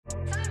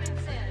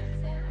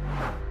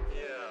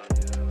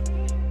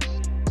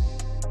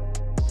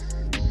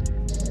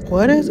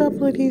What is up,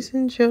 ladies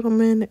and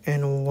gentlemen,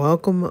 and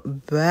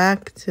welcome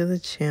back to the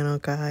channel,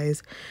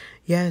 guys.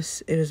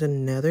 Yes, it is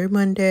another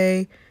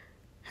Monday.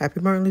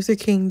 Happy Martin Luther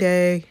King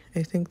Day.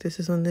 I think this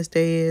is when this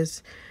day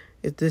is.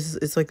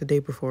 It's like the day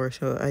before,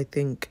 so I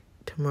think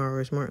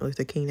tomorrow is Martin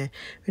Luther King Day.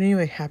 But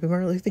anyway, happy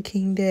Martin Luther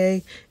King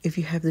Day. If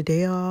you have the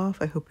day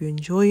off, I hope you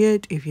enjoy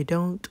it. If you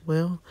don't,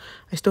 well,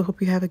 I still hope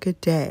you have a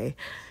good day.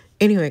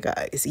 Anyway,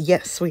 guys,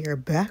 yes, we are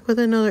back with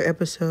another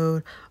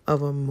episode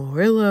of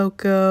Amor,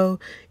 Loco.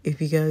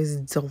 If you guys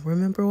don't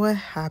remember what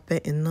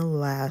happened in the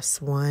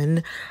last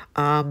one,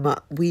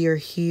 we are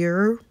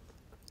here.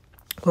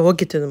 Well, we'll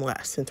get to them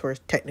last since we're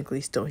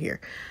technically still here.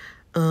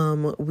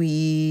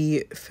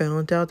 We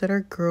found out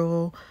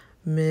that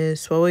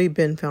we've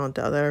been found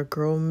out that our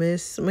girl,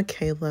 Miss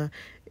Michaela,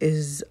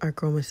 is our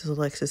girl, Mrs.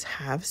 Alexis'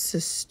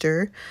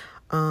 half-sister.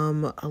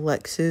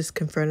 Alexis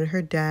confronted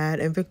her dad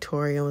and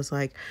Victoria and was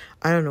like,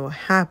 I don't know what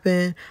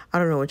happened. I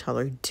don't know what y'all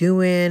are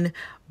doing,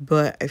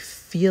 but I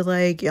feel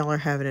like y'all are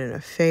having an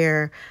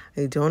affair.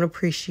 I don't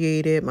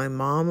appreciate it. My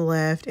mom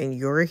left and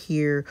you're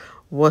here.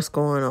 What's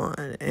going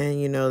on?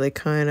 And, they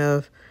kind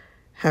of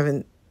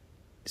haven't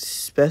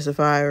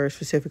specified or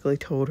specifically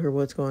told her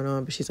what's going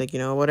on, but she's like,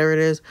 whatever it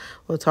is,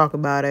 we'll talk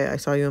about it. I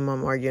saw you and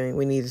mom arguing.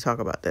 We need to talk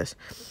about this.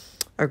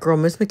 Our girl,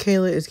 Miss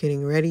Michaela, is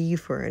getting ready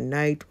for a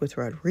night with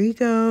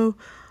Rodrigo.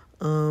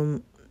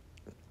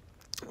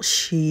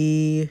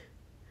 She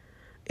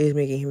is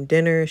making him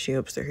dinner. She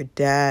hopes that her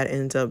dad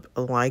ends up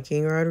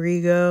liking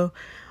Rodrigo,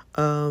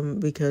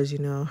 because,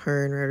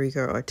 her and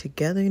Rodrigo are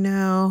together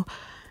now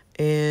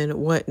and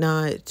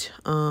whatnot.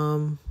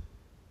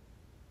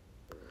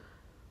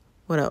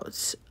 What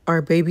else?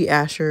 Our baby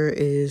Asher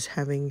is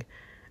having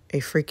a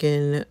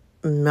freaking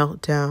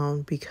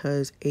meltdown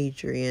because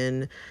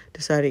Adrian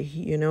decided,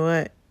 you know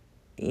what,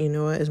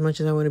 as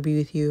much as I want to be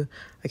with you,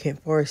 I can't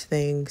force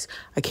things.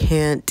 I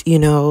can't,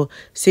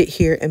 sit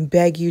here and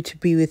beg you to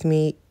be with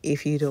me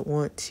if you don't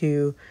want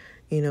to.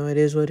 It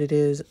is what it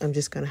is. I'm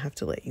just gonna have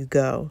to let you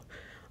go.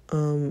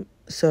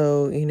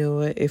 So you know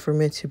what, if we're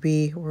meant to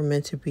be, we're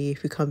meant to be.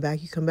 If you come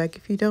back, you come back.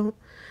 If you don't,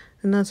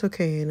 and that's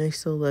okay, and I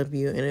still love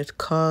you. And it's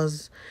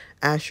caused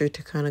Asher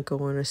to kind of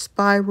go in a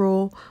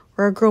spiral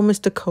where our girl, Miss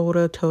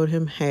Dakota, told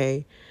him,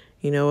 hey,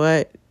 you know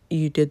what?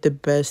 You did the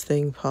best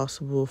thing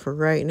possible for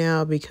right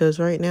now, because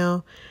right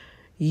now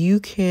you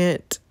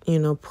can't,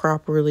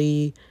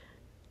 properly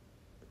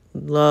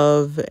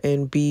love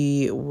and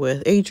be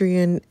with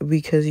Adrian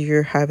because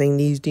you're having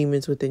these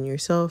demons within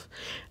yourself,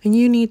 and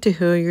you need to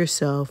heal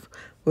yourself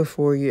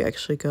before you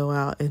actually go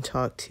out and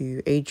talk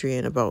to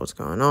Adrian about what's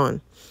going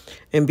on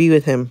and be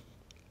with him.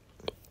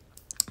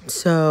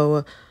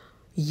 So,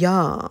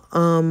 yeah,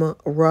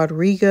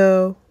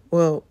 Rodrigo,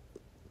 well,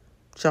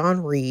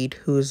 John Reed,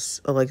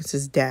 who's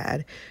Alexis'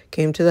 dad,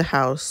 came to the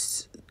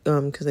house,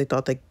 because they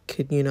thought they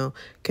could,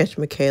 catch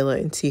Michaela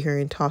and see her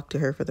and talk to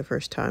her for the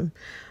first time.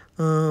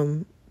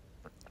 Since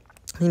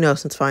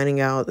finding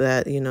out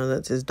that,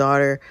 that's his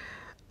daughter,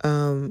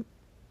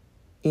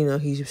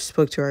 he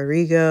spoke to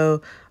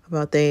Rodrigo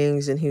about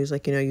things, and he was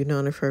like, you've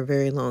known her for a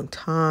very long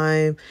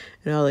time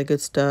and all that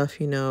good stuff,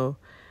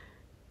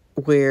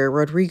 where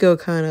Rodrigo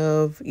kind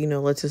of,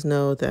 lets us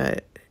know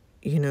that,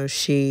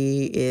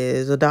 she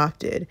is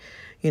adopted,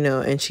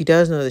 and she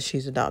does know that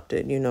she's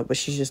adopted, but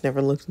she's just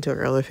never looked into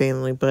her other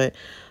family. But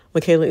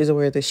Michaela is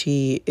aware that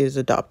she is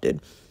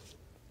adopted.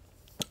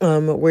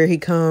 Where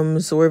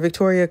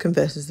Victoria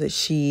confesses that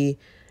she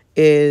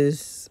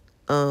is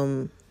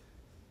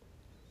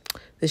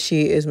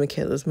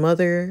Michaela's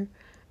mother.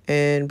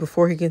 And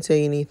before he can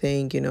say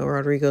anything,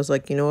 Rodrigo's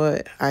like, you know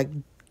what, I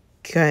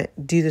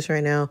can't do this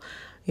right now.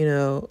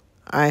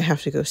 I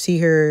have to go see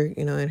her,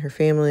 and her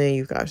family, and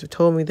you guys have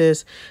told me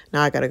this.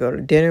 Now I got to go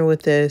to dinner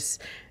with this.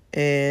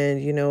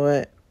 And you know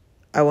what?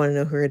 I want to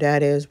know who her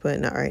dad is, but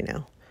not right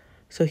now.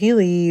 So he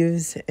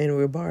leaves, and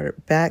we're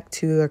brought back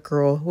to a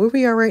girl where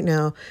we are right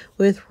now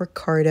with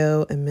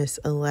Ricardo and Miss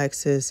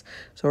Alexis.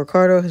 So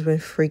Ricardo has been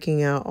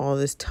freaking out all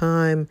this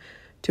time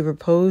to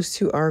propose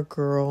to our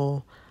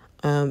girl,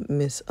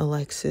 Miss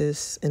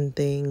Alexis, and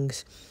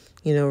things,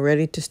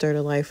 ready to start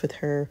a life with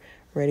her,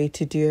 ready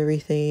to do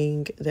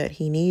everything that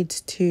he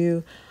needs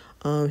to.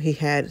 He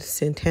had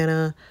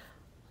Santiago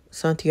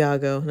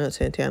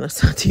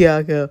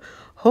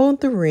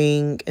hold the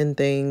ring and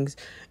things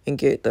and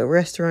get the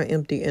restaurant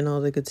empty and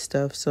all the good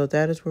stuff. So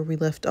that is where we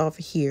left off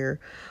here,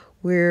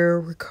 where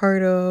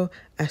Ricardo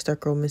asked our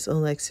girl, Miss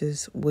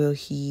Alexis, will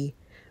he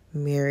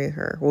marry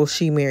her? Will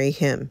she marry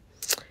him?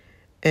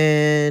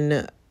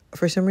 And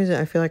for some reason,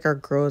 I feel like our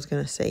girl is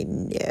going to say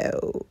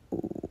no,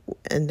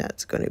 and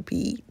that's going to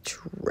be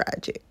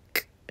tragic.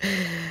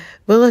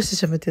 But let's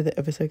just jump into the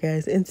episode,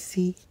 guys, and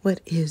see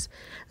what is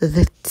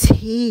the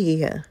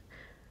tea.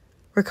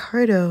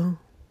 Ricardo.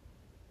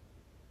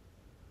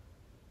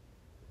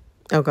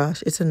 Oh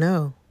gosh, it's a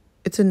no.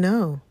 It's a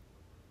no.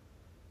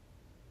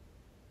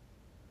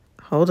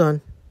 Hold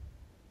on.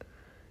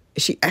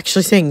 Is she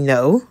actually saying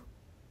no?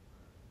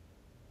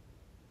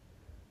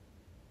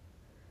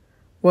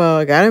 Well,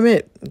 I gotta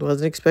admit,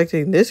 wasn't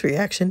expecting this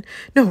reaction.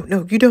 No,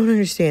 you don't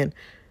understand.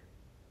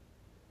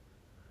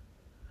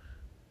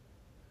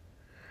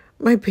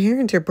 My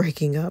parents are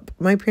breaking up.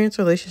 My parents'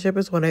 relationship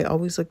is what I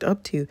always looked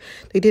up to.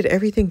 They did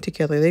everything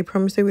together. They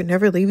promised they would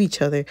never leave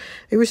each other.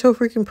 They were so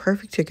freaking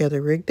perfect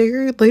together, Rick. They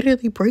are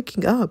literally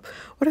breaking up.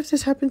 What if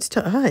this happens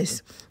to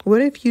us?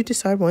 What if you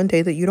decide one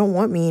day that you don't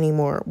want me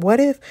anymore? What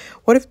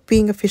if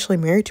being officially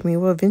married to me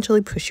will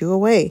eventually push you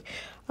away?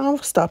 I'll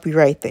stop you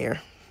right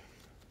there.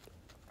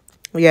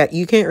 Yeah,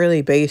 you can't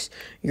really base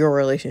your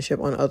relationship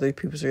on other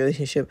people's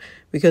relationship,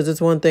 because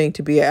it's one thing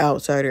to be an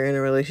outsider in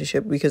a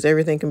relationship, because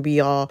everything can be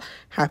all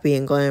happy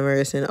and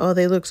glamorous and, oh,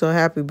 they look so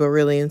happy, but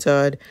really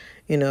inside,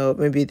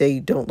 maybe they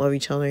don't love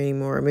each other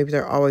anymore, or maybe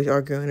they're always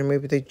arguing, or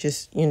maybe they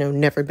just,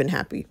 never been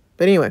happy.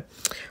 But anyway,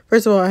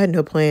 first of all, I had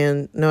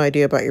no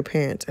idea about your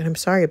parents, and I'm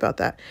sorry about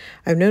that.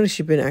 I've noticed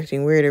you've been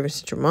acting weird ever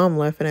since your mom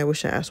left, and I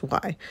wish I asked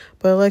why.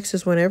 But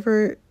Alexis,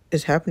 whenever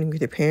is happening with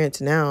your parents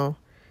now,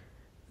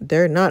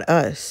 they're not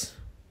us.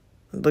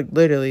 Like,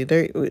 literally,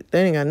 they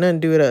ain't got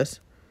nothing to do with us.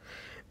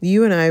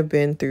 You and I have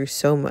been through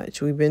so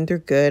much. We've been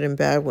through good and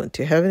bad, went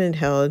to heaven and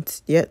hell,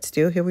 and yet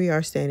still here we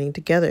are standing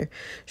together.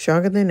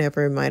 Stronger than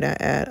ever, might I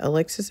add.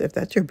 Alexis, if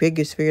that's your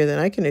biggest fear, then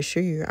I can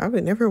assure you I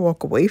would never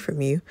walk away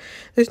from you.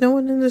 There's no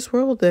one in this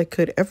world that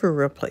could ever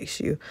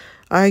replace you.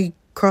 I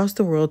crossed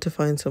the world to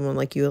find someone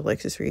like you,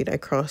 Alexis Reed. I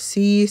crossed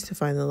seas to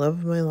find the love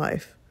of my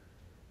life.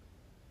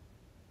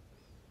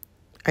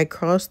 I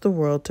crossed the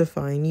world to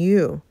find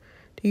you.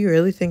 Do you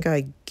really think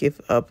I give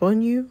up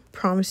on you?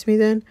 Promise me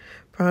then.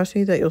 Promise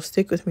me that you'll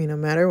stick with me no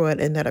matter what,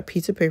 and that a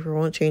piece of paper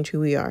won't change who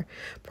we are.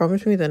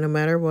 Promise me that no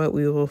matter what,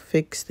 we will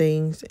fix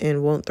things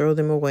and won't throw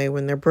them away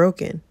when they're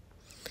broken.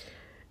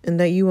 And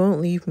that you won't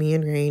leave me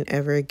in rain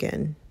ever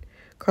again.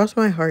 Cross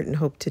my heart and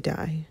hope to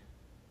die.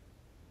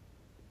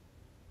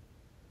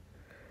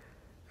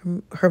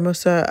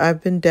 Hermosa,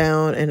 I've been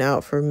down and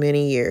out for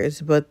many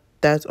years, but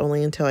that's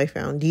only until I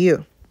found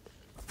you.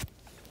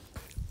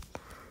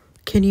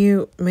 Can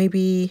you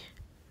maybe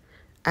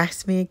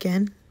ask me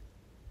again?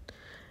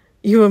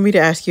 You want me to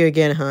ask you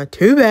again, huh?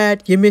 Too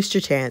bad. You missed your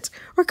chance.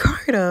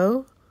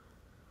 Ricardo.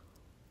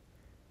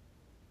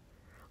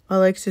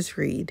 Alexis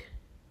Reed.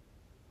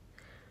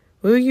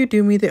 Will you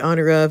do me the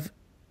honor of...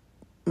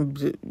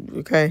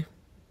 Okay.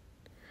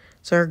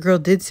 So our girl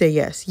did say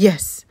yes.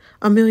 Yes.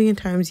 1,000,000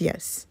 times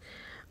yes.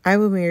 I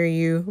will marry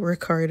you,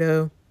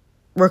 Ricardo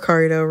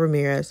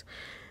Ramirez.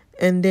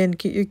 And then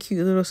get your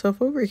cute little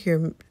self over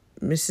here,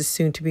 Mrs.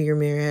 Soon-to-be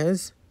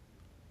Ramirez.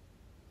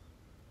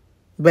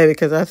 Baby,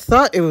 because I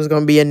thought it was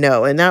going to be a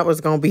no, and that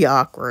was going to be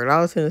awkward. I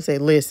was going to say,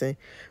 listen,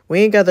 we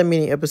ain't got that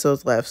many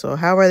episodes left, so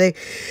how are they...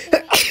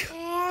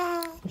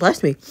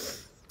 Bless me.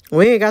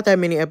 We ain't got that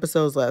many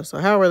episodes left, so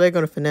how are they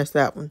going to finesse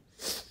that one?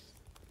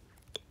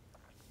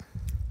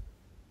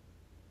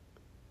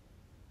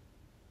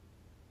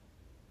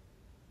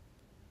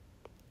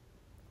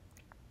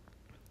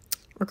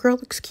 Our girl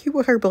looks cute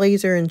with her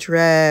blazer and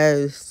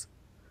dress.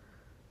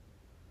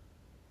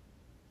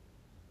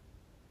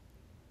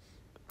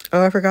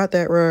 Oh, I forgot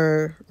that,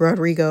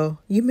 Rodrigo.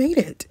 You made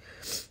it.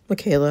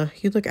 Michaela,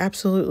 you look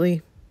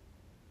absolutely...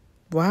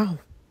 Wow.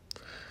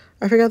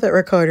 I forgot that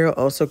Ricardo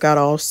also got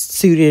all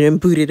suited and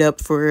booted up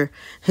for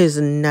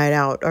his night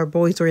out. Our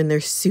boys were in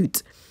their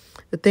suits.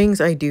 The things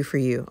I do for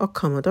you. Oh,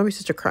 come on. Don't be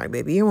such a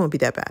crybaby. It won't be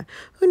that bad.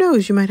 Who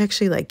knows? You might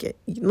actually like it.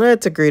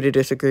 Let's agree to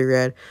disagree,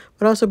 Red.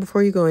 But also,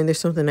 before you go in, there's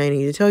something I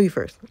need to tell you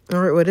first.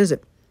 All right, what is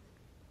it?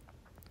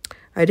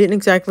 I didn't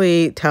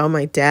exactly tell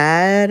my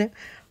dad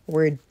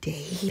we're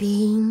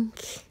dating.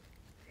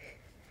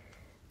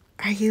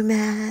 Are you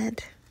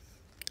mad?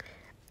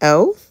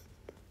 Oh?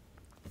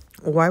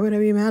 Why would I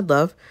be mad,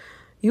 love?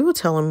 You will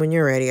tell him when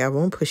you're ready. I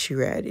won't push you,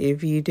 Red.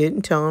 If you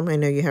didn't tell him, I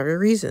know you have your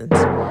reasons.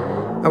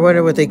 I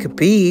wonder what they could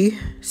be.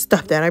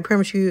 Stop that. I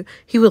promise you,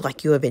 he will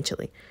like you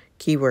eventually.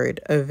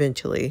 Keyword,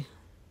 eventually.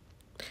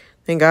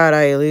 Thank God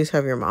I at least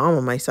have your mom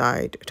on my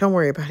side. Don't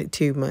worry about it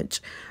too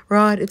much.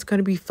 Rod, it's going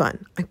to be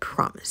fun. I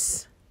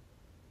promise.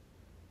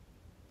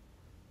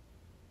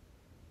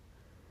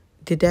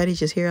 Did Daddy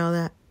just hear all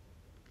that?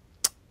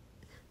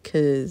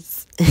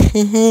 Because...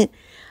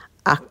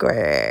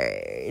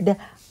 Awkward.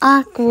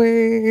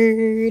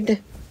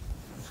 Awkward.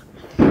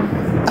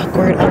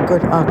 Awkward,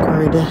 awkward,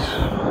 awkward.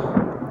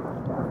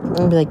 I'm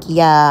gonna be like,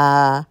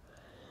 yeah.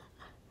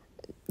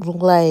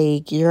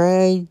 Like, you're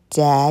a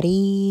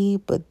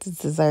daddy, but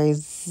this is our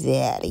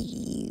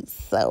zaddy.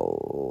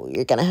 So,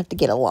 you're gonna have to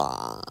get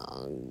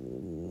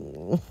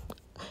along.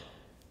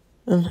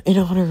 In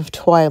honor of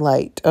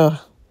Twilight. Ugh.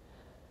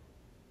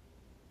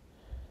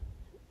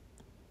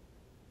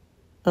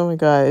 Oh my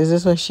God, is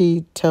this what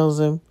she tells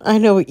him? I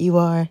know what you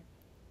are.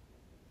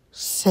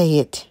 Say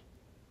it.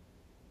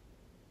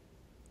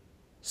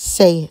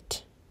 Say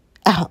it.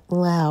 Out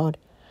loud.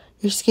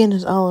 Your skin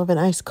is olive and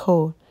ice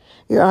cold.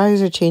 Your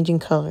eyes are changing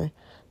color.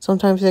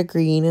 Sometimes they're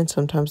green and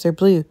sometimes they're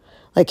blue.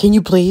 Like, can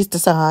you please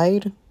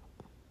decide?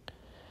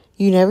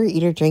 You never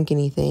eat or drink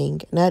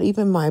anything, not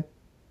even my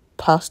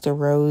pasta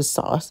rose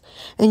sauce.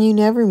 And you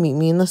never meet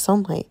me in the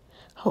sunlight.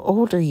 How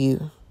old are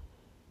you?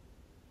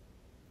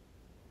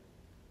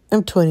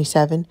 I'm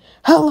 27.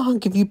 How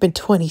long have you been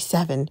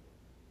 27?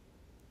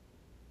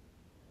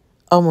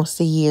 Almost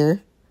a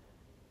year.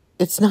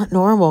 It's not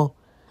normal.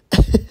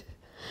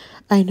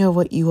 I know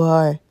what you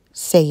are.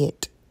 Say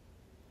it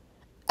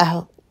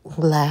out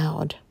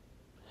loud.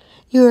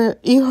 You're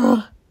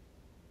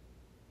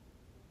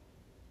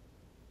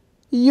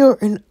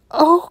an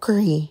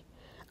ogre.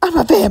 I'm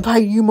a vampire,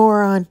 you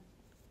moron.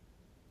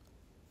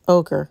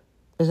 Ogre.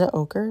 Is that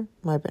ogre?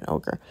 Might have been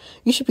ogre.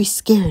 You should be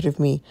scared of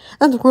me.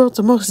 I'm the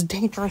world's most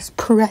dangerous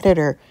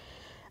predator.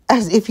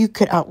 As if you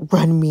could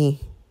outrun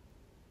me.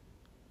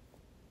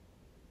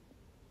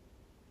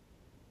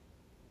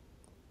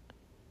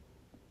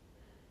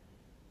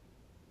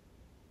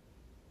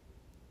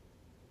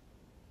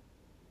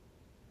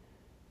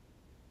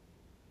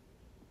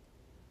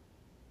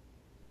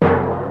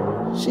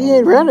 She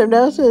ain't running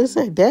now. So it's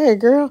like, dang,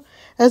 girl.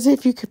 As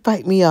if you could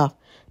fight me off.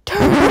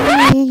 Turn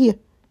me.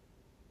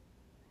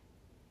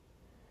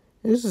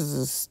 This is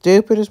the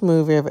stupidest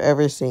movie I've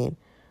ever seen.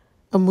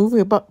 A movie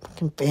about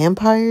fucking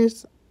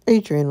vampires?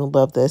 Adrian will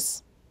love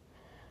this.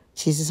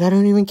 Jesus, I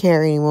don't even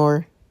care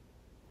anymore.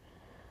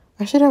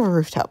 I should have a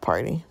rooftop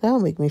party.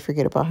 That'll make me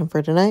forget about him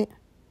for tonight.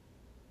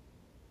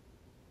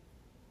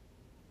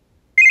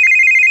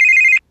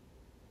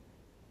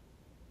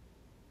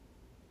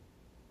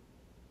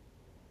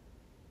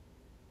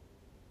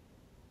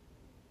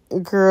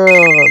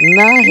 Girl,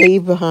 not he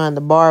behind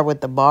the bar with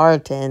the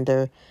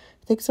bartender.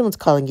 I think someone's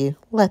calling you.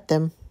 Let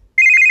them.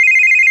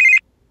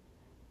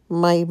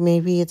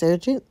 Maybe it's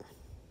urgent.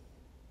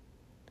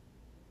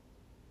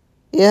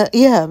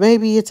 Yeah,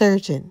 maybe it's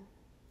urgent.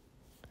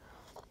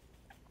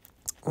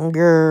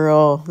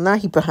 Girl, not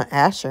he behind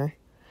Asher.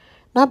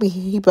 Not be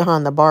he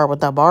behind the bar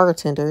with the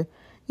bartender.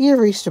 You have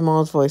reached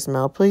Jamal's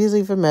voicemail. Please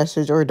leave a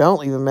message or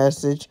don't leave a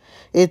message.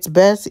 It's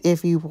best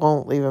if you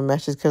won't leave a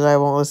message because I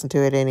won't listen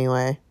to it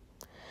anyway.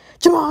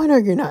 Jamal, I know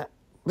you're not.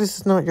 This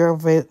is not your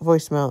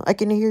voicemail. I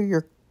can hear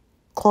your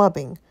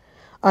clubbing.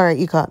 All right,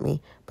 you caught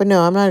me. But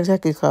no, I'm not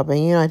exactly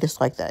clubbing. You know, I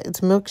dislike that. It's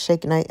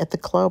milkshake night at the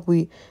club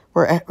we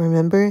were at,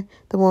 remember?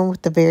 The one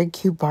with the very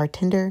cute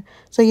bartender?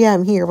 So yeah,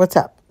 I'm here. What's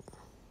up?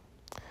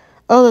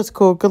 Oh, that's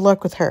cool. Good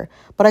luck with her.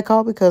 But I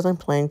called because I'm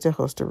planning to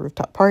host a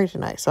rooftop party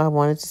tonight, so I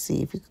wanted to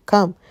see if you could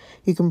come.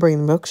 You can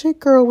bring the milkshake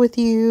girl with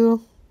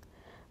you.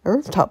 A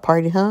rooftop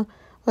party, huh?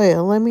 Wait,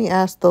 let me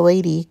ask the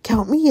lady.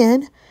 Count me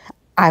in.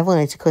 I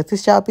wanted to quit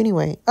this job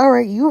anyway. All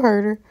right, you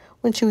heard her.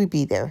 When should we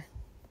be there?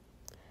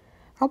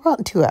 How about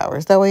in 2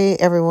 hours? That way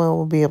everyone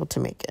will be able to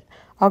make it.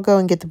 I'll go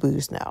and get the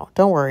booze now.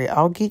 Don't worry,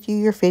 I'll get you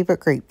your favorite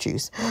grape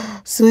juice.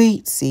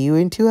 Sweet. See you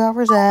in 2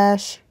 hours,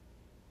 Ash.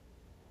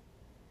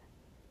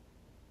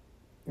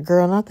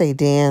 Girl, not they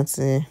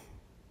dancing.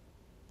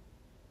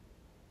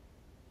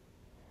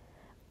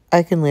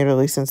 I can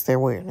literally sense their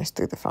weirdness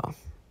through the phone.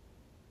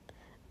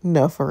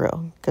 No, for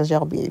real. Because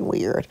y'all being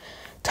weird.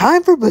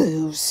 Time for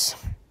booze.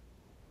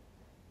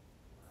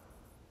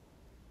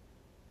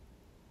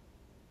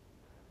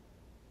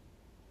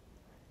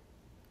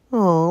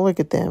 Oh, look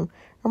at them.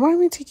 Remind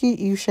me to get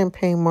you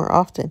champagne more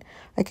often.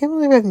 I can't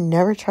believe I've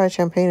never tried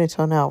champagne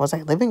until now. Was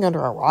I living under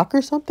a rock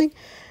or something?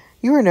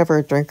 You were never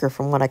a drinker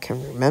from what I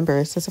can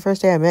remember. Since the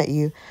first day I met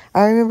you,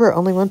 I remember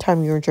only one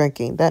time you were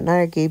drinking. That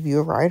night I gave you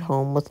a ride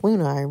home with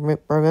Luna. I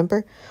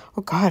remember?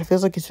 Oh, God, it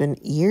feels like it's been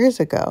years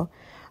ago.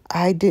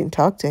 I didn't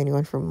talk to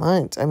anyone for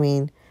months. I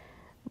mean,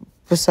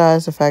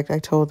 besides the fact I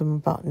told them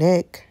about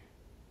Nick.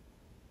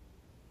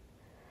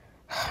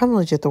 I'm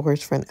legit the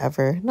worst friend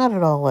ever. Not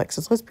at all,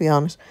 Alexis. Let's be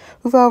honest.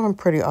 We've all been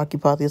pretty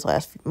occupied these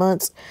last few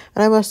months,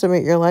 and I must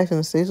admit your life in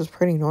the States was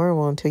pretty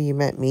normal until you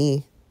met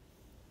me.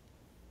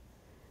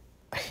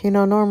 You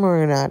know, normal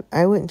or not,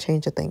 I wouldn't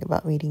change a thing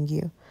about meeting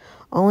you.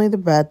 Only the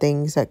bad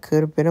things that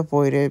could have been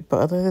avoided, but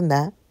other than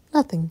that,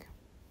 nothing.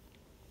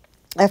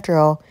 After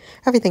all,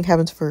 everything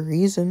happens for a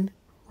reason,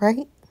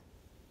 right?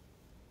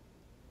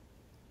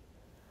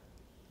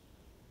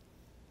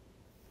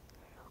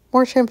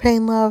 More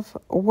champagne, love.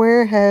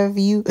 Where have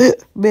you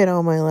been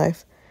all my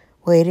life?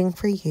 Waiting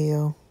for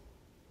you.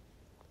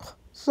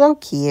 So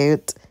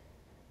cute.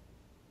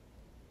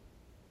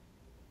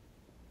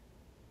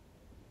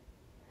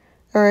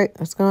 All right,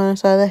 let's go on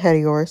inside that head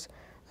of yours.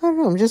 I don't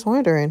know, I'm just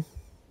wondering.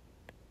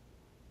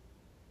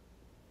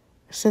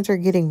 Since we're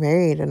getting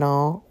married and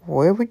all,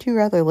 where would you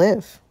rather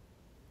live?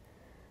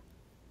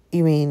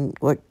 You mean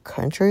what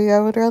country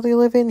I would rather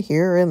live in,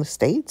 here or in the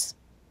States?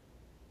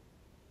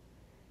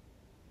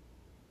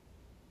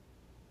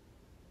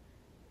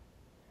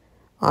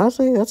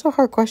 Honestly, that's a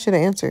hard question to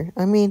answer.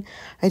 I mean,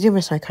 I do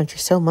miss my country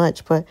so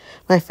much, but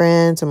my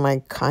friends and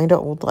my kind of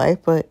old life,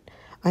 but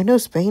I know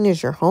Spain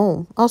is your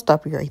home. I'll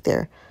stop you right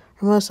there.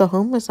 Hermosa,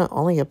 home is not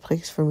only a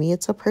place for me,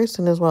 it's a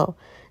person as well.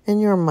 And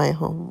you're my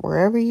home.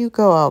 Wherever you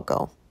go, I'll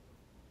go.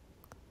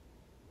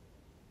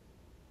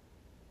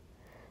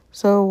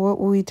 So what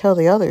will we tell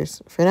the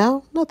others? For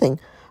now, nothing.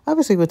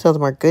 Obviously, we'll tell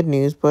them our good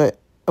news, but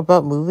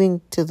about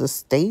moving to the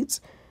States,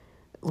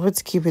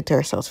 let's keep it to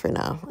ourselves for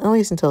now, at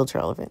least until it's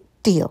relevant.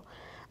 Deal.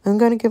 I'm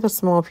going to give a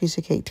small piece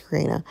of cake to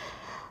Karina.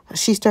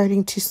 She's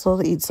starting to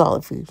slowly eat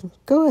solid food.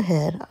 Go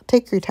ahead.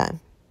 Take your time.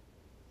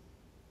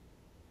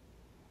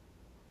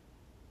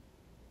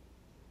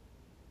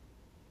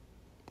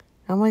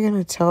 How am I going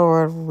to tell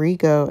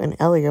Rodrigo and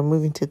Ellie are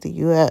moving to the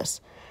U.S.?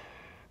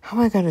 How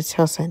am I going to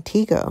tell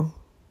Santiago.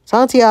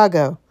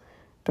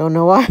 Don't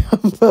know why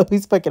I'm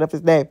always fucking up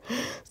his name.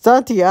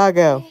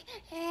 Santiago.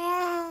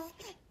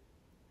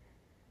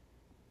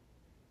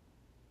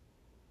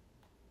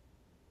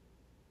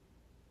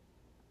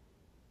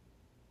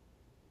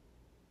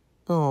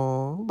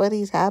 Oh, but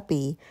he's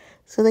happy.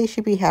 So they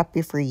should be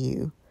happy for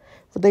you.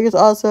 But there's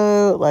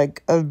also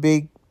like a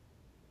big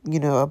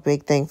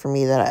thing for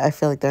me that I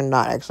feel like they're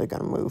not actually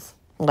going to move.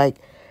 Like,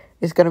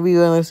 it's going to be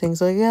one of those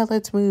things like, yeah,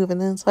 let's move. And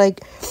then it's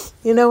like,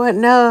 you know what?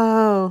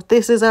 No,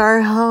 this is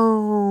our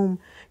home.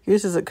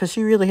 This is because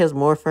she really has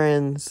more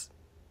friends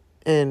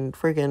in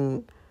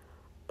freaking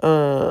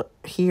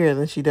here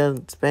than she does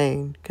in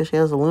Spain. Because she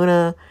has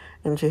Luna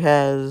and she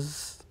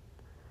has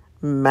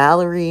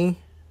Mallory.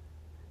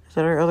 Is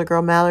that her other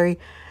girl, Mallory?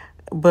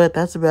 But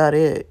that's about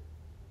it.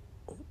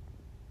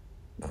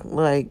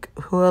 Like,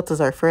 who else is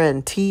our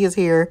friend? T is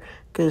here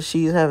because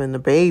she's having the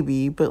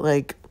baby. But,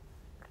 like,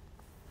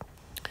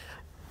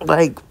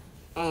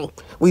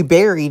 we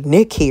buried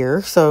Nick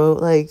here. So,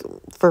 like,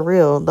 for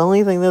real, the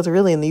only thing that's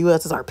really in the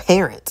U.S. is our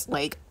parents.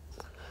 Like,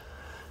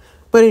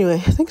 but anyway,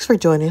 thanks for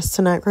joining us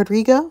tonight,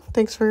 Rodrigo.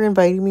 Thanks for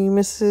inviting me,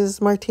 Mrs.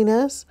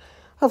 Martinez.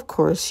 Of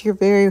course, you're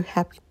very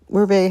happy.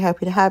 We're very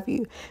happy to have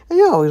you. And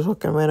you're always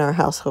welcome in our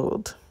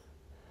household.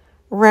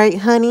 Right,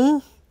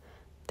 honey?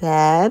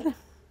 Dad?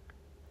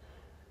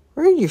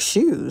 Where are your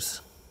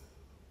shoes?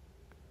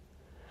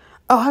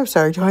 Oh, I'm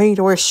sorry. Do I need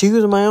to wear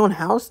shoes in my own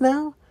house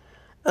now?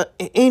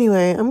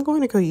 Anyway, I'm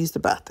going to go use the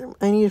bathroom.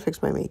 I need to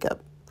fix my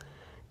makeup.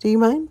 Do you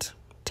mind?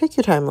 Take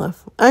your time,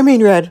 love. I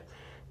mean, Red.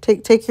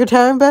 Take your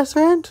time, best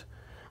friend.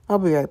 I'll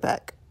be right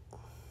back.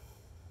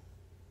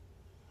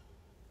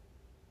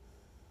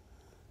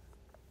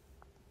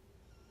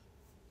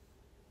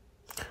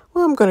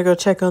 Well, I'm going to go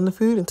check on the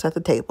food and set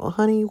the table.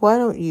 Honey, why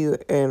don't you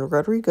and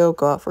Rodrigo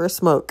go out for a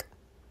smoke?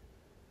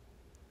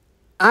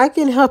 I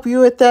can help you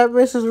with that,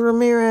 Mrs.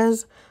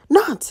 Ramirez.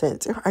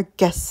 Nonsense. You're our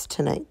guests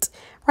tonight.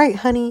 Right,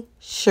 honey?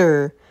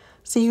 Sure.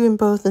 See you in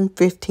both in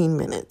 15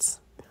 minutes.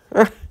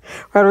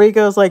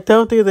 Rodrigo's like,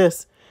 don't do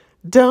this.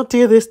 Don't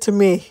do this to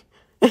me.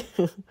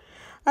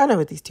 I know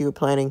what these two are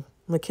planning.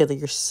 Michaela,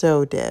 you're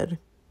so dead.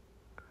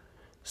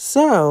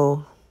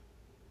 So,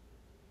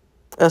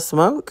 a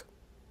smoke?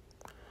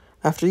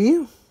 After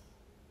you.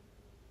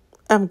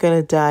 I'm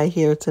gonna die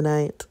here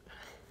tonight.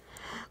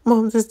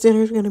 Mom, this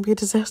dinner is gonna be a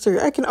disaster.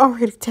 I can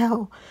already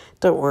tell.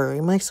 Don't worry,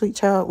 my sweet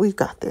child. We've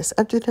got this.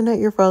 After tonight,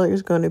 your father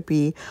is going to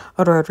be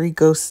a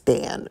Rodrigo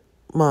stan.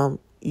 Mom,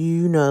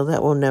 you know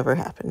that will never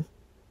happen.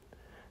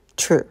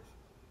 True.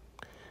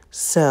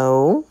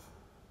 So,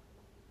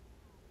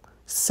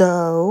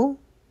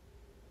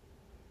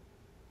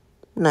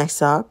 nice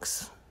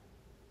socks.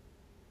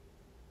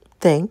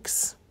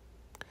 Thanks.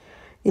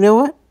 You know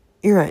what?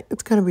 You're right.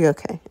 It's going to be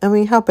okay. I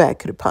mean, how bad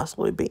could it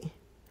possibly be?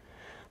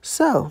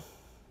 So.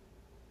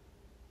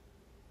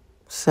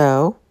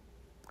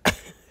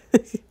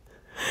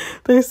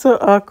 They're so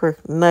awkward.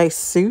 Nice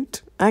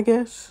suit, I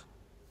guess.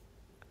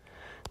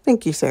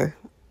 Thank you, sir.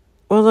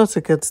 Well, that's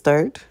a good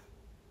start.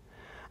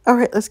 All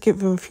right, let's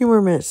give him a few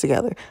more minutes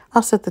together.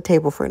 I'll set the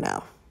table for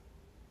now.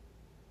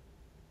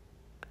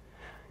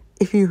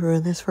 If you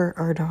ruin this for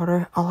our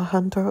daughter,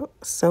 Alejandro,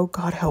 so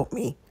God help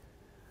me.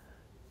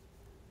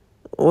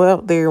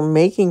 Well, they're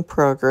making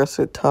progress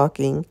with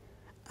talking.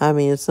 I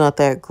mean, it's not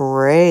that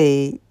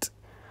great,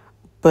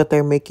 but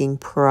they're making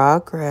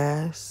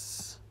progress.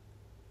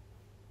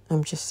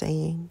 I'm just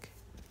saying.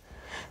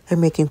 They're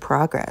making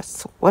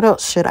progress. What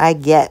else should I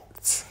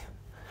get?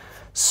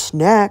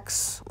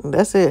 Snacks.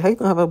 That's it. How you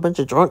gonna have a bunch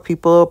of drunk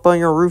people up on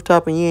your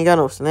rooftop and you ain't got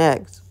no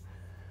snacks?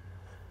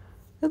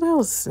 What the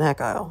hell is a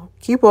snack aisle?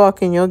 Keep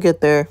walking, you'll get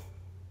there.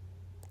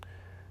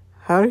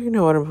 How do you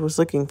know what I was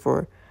looking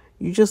for?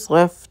 You just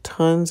left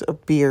tons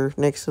of beer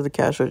next to the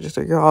cash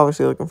register. You're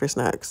obviously looking for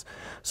snacks.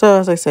 So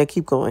as I said,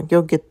 keep going.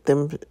 You'll get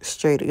them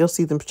straight. You'll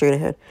see them straight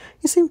ahead.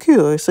 You seem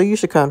cool, so you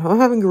should come. I'm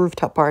having a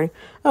rooftop party.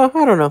 Oh,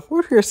 I don't know.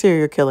 What if you're a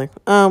serial killer?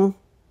 But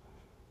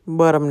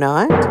I'm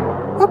not.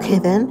 Okay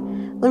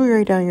then. Let me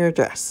write down your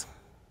address.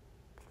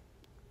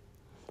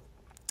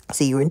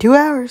 See you in 2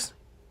 hours.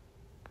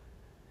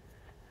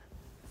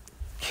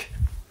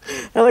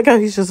 I like how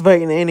he's just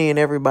inviting any and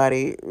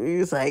everybody.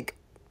 He's like,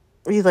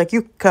 you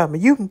can come,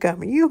 and you can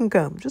come, and you can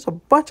come. Just a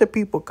bunch of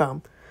people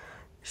come.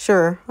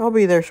 Sure, I'll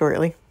be there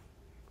shortly.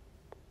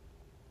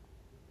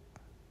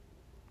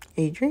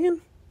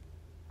 Adrian?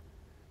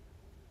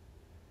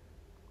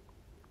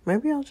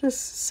 Maybe I'll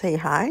just say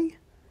hi?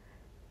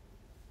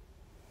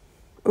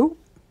 Ooh,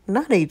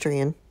 not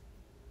Adrian.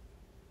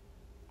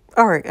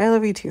 Alright, I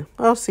love you too.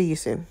 I'll see you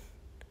soon.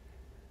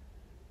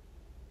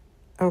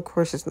 Of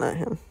course it's not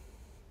him.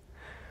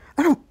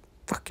 I don't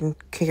fucking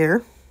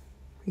care.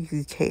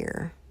 You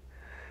care.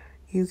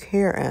 You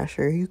care,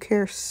 Asher. You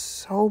care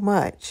so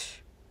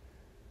much.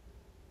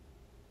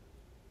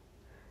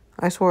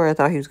 I swore I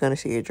thought he was going to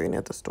see Adrian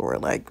at the store.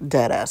 Like,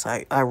 dead ass.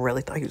 I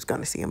really thought he was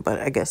going to see him, but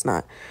I guess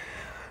not.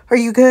 Are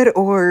you good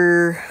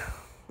or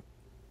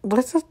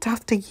Let's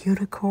adopt a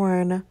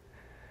unicorn.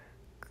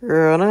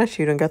 Girl, not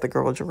you done got the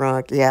girl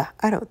drunk. Yeah,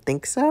 I don't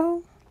think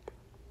so.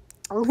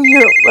 You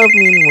don't love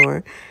me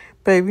anymore.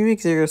 Babe, you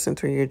make 0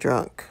 cents when you're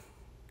drunk.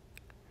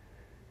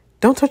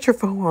 Don't touch your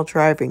phone while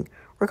driving.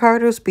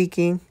 Ricardo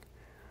speaking.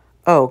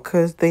 Oh,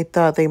 'cause they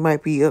thought that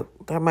might be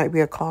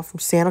a call from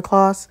Santa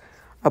Claus?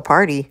 A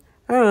party?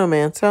 I don't know,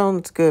 man.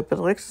 Sounds good, but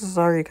Alexis is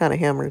already kind of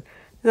hammered.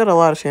 He's had a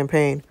lot of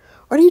champagne.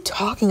 What are you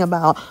talking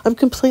about? I'm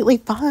completely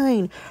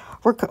fine.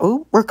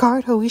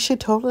 Ricardo, we should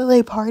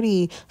totally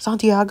party.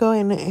 Santiago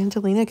and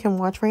Angelina can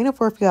watch Reina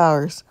for a few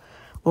hours.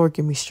 Lord,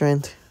 give me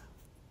strength.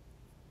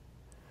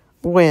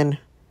 When?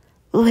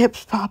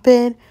 Lips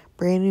popping.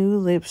 Brand new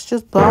lips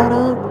just bought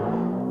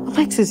them.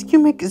 Alexis, you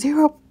make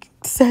 0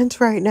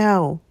 cents right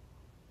now.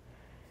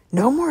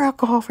 No more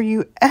alcohol for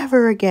you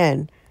ever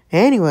again.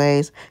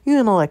 Anyways, you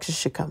and Alexis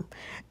should come.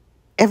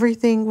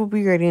 Everything will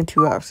be ready in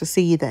 2 hours, so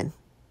see you then.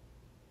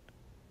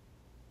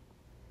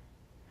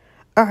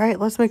 Alright,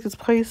 let's make this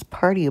place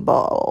party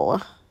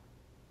ball.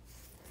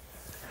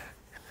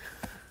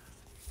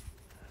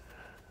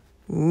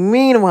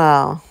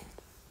 Meanwhile,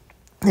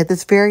 at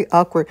this very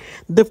awkward,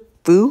 the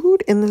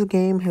food in this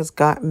game has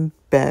gotten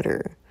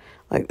better.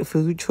 Like the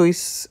food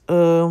choice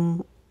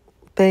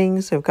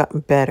things have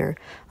gotten better.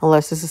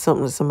 Unless this is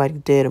something that somebody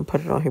did and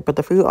put it on here. But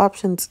the food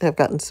options have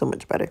gotten so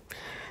much better.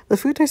 The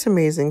food tastes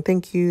amazing.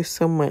 Thank you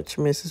so much,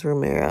 Mrs.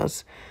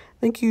 Ramirez.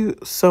 Thank you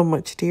so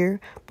much,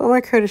 dear. But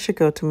my credit should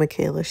go to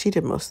Michaela. She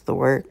did most of the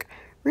work.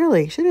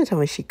 Really? She didn't tell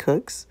me she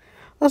cooks.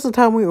 That's the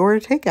time we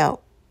ordered takeout.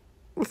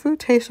 The food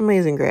tastes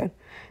amazing, Grad.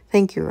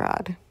 Thank you,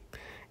 Rod.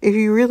 If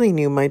you really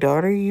knew my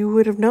daughter, you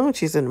would have known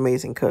she's an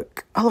amazing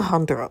cook.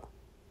 Alejandro.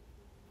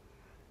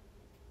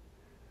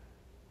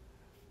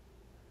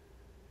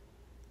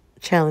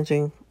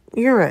 Challenging.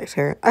 You're right,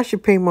 sir. I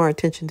should pay more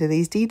attention to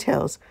these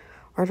details.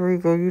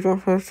 Rodrigo, you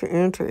don't have to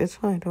answer. It's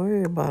fine. Don't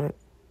worry about it.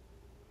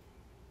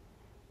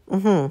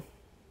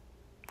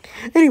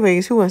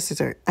 Anyways, who wants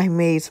dessert? I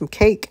made some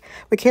cake.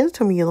 Michaela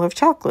told me you love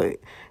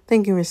chocolate.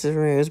 Thank you, Mrs.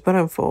 Ramirez, but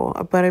I'm full.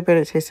 But I bet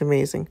it tastes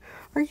amazing.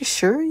 Are you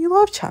sure you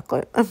love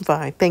chocolate? I'm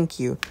fine, thank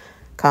you.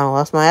 Kind of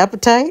lost my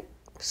appetite.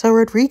 So,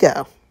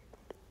 Rodrigo.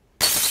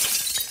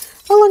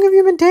 How long have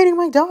you been dating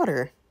my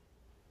daughter?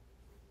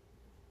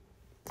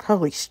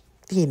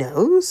 He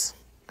knows?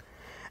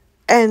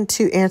 And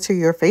to answer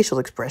your facial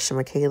expression,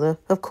 Michaela,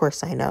 of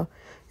course I know.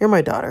 You're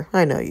my daughter.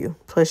 I know you.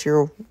 Plus,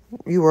 you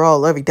were all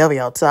lovey-dovey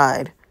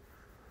outside.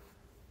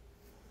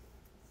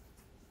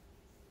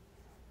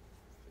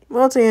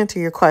 Well, to answer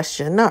your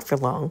question, not for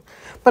long.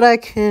 But I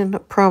can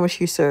promise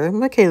you, sir,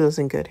 Michaela's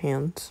in good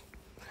hands.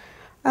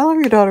 I love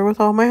your daughter with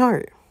all my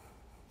heart.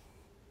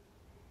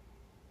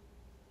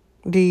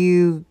 Do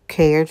you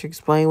care to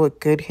explain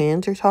what good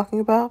hands you're talking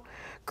about?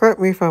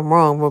 Correct me if I'm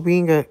wrong, but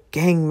being a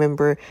gang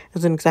member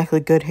isn't exactly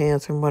good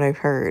hands from what I've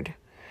heard.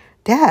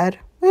 Dad,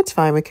 it's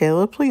fine,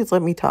 Michaela. Please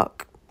let me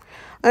talk.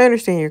 I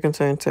understand your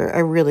concern, sir. I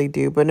really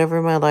do, but never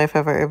in my life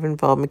have I ever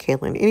involved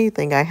Michaela in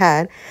anything. I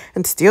had,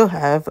 and still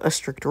have, a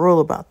strict rule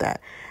about that.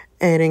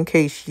 And in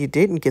case you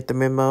didn't get the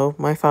memo,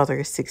 my father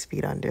is 6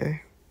 feet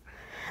under.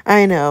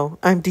 I know.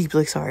 I'm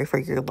deeply sorry for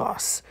your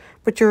loss.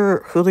 But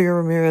you're Julio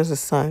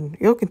Ramirez's son.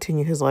 You'll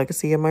continue his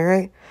legacy, am I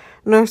right?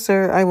 No,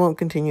 sir, I won't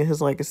continue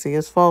his legacy.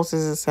 As false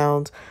as it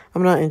sounds,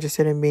 I'm not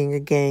interested in being a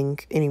gang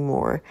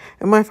anymore.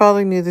 And my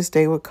father knew this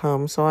day would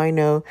come, so I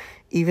know,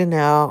 even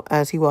now,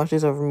 as he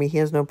watches over me, he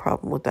has no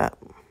problem with that.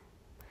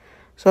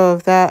 So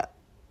if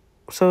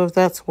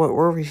that's what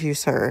worries you,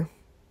 sir,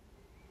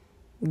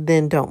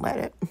 then don't let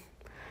it.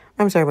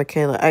 I'm sorry,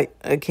 Michaela.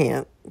 I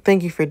can't.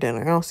 Thank you for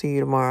dinner. I'll see you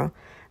tomorrow.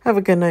 Have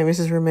a good night,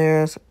 Mrs.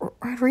 Ramirez.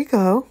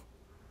 Rodrigo?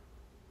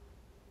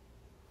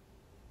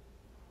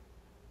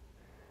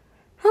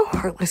 How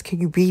heartless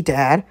can you be,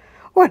 Dad?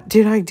 What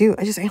did I do?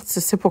 I just answered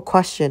a simple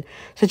question.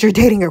 Said you're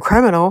dating a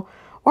criminal.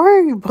 Why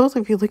are you both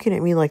of you looking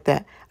at me like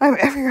that? I have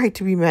every right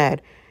to be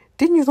mad.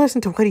 Didn't you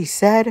listen to what he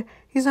said?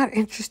 He's not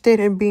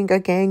interested in being a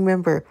gang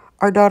member.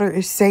 Our daughter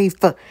is safe.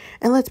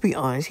 And let's be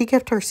honest, he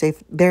kept her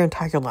safe their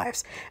entire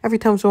lives. Every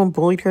time someone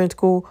bullied her in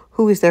school,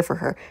 who was there for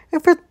her?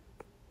 And for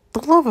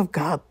the love of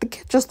God, the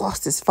kid just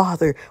lost his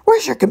father.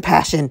 Where's your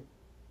compassion?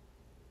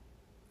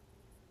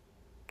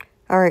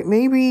 All right,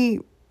 maybe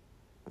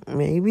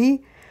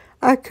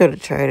I could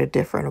have tried a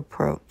different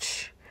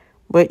approach,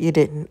 but you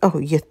didn't. Oh,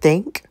 you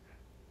think?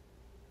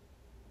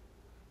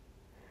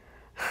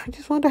 I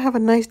just wanted to have a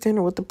nice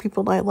dinner with the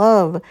people I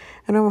love,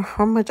 and no matter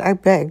how much I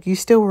begged, you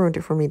still ruined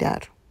it for me,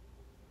 Dad.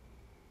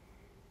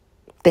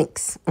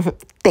 Thanks.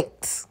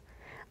 Thanks.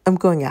 I'm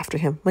going after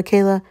him.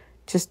 Michaela,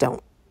 just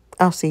don't.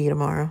 I'll see you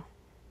tomorrow.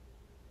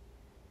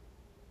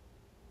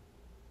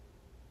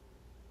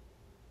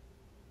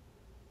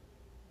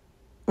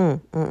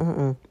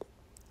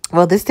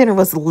 Well, this dinner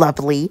was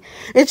lovely.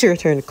 It's your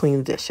turn to clean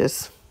the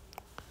dishes.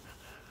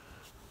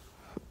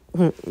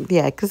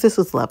 Yeah, because this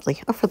was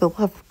lovely. Oh, for the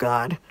love of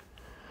God.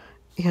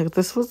 Yeah,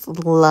 this was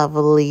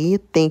lovely.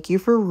 Thank you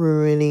for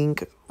ruining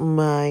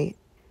my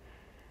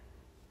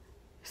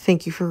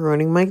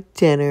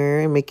dinner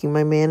and making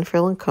my man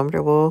feel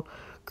uncomfortable.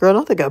 Girl,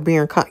 don't think of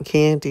beer and cotton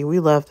candy. We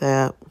love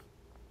that.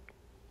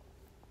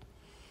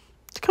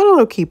 It's kind of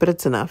low key, but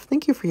it's enough.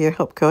 Thank you for your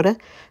help, Coda.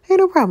 Hey,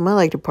 no problem. I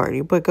like to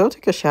party, but go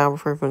take a shower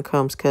before everyone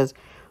comes, because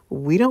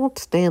we don't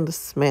stand the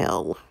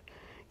smell.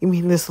 You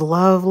mean this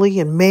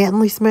lovely and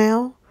manly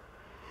smell?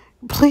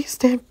 Please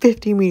stand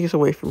 50 meters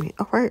away from me.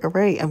 All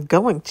right. I'm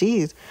going.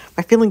 Jeez.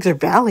 My feelings are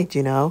valid,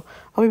 you know.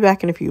 I'll be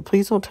back in a few.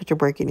 Please don't touch or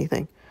break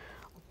anything.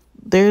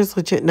 There's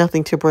legit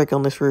nothing to break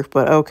on this roof,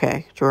 but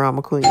okay.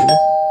 Drama queen.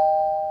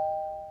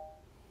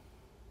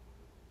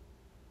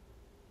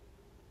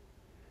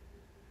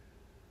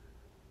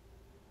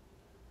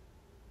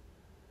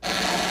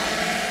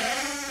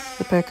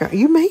 The background.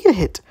 You made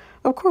it.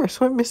 Of course.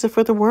 What miss it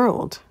for the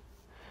world?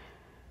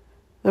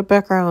 The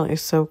background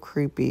is so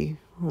creepy.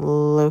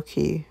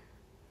 Low-key.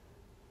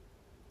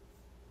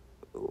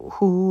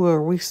 Who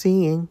are we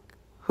seeing?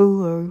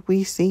 Who are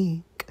we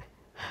seeing?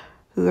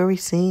 Who are we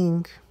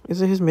seeing?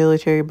 Is it his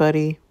military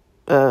buddy?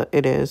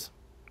 It is.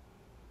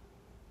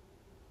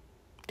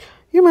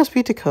 You must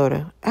be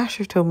Dakota.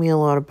 Asher told me a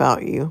lot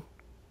about you.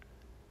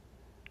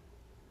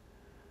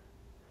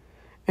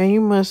 And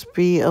you must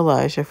be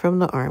Elijah from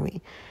the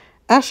army.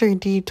 Asher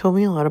indeed told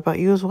me a lot about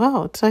you as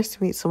well. It's nice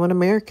to meet someone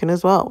American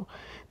as well.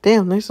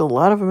 Damn, there's a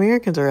lot of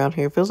Americans around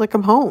here. Feels like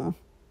I'm home.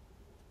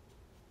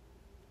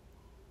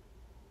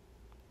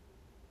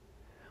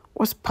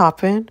 What's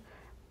poppin'?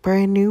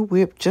 Brand new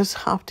whip just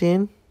hopped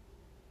in.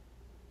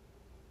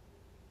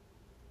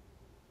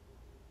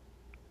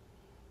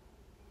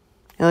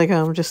 I like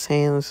how I'm just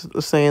saying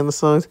the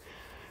songs.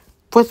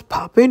 What's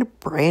poppin'?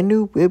 Brand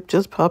new whip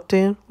just popped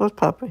in. What's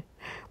poppin'?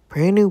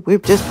 Brand new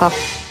whip just popped.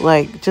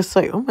 Just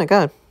like, oh my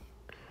god.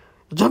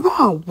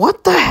 Jamal,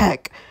 what the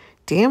heck?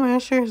 Damn,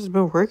 Asher has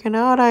been working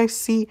out. I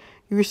see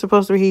you were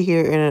supposed to be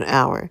here in an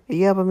hour.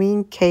 Yeah, but me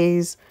and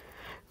Kay's,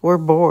 we're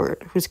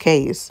bored. Who's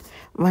Kay's?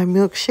 My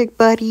milkshake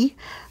buddy.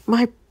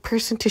 My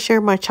person to share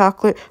my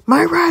chocolate.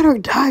 My ride or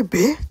die,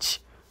 bitch.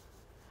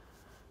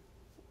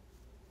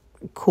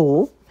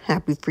 Cool.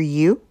 Happy for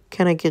you.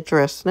 Can I get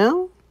dressed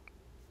now?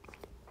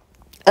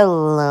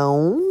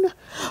 Alone?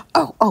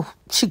 Oh,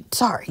 shoot.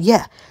 Sorry.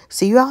 Yeah.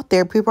 See you out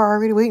there. People are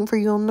already waiting for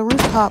you on the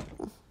rooftop.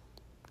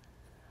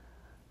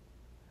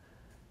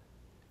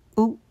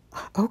 Ooh.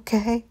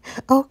 Okay.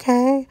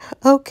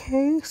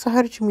 So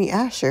how did you meet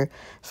Asher?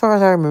 As far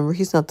as I remember,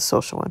 he's not the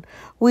social one.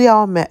 We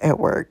all met at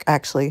work,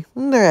 actually.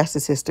 The rest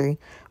is history.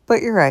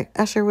 But you're right.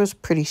 Asher was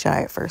pretty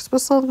shy at first, but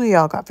slowly we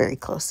all got very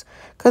close.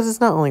 Because it's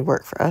not only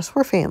work for us,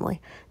 we're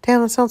family.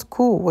 Damn, that sounds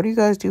cool. What do you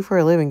guys do for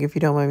a living, if you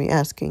don't mind me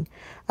asking?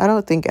 I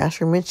don't think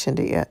Asher mentioned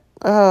it yet.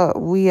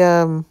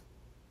 We're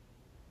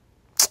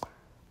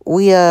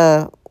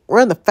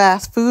in the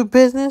fast food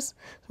business.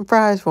 Some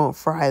fries won't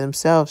fry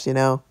themselves, you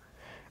know.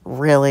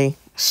 Really?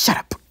 Shut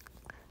up.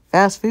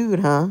 Fast food,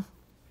 huh?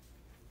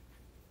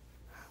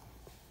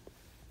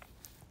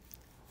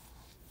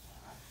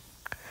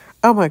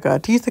 Oh my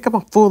god, do you think I'm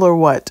a fool or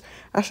what?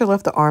 Asher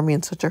left the army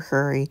in such a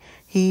hurry.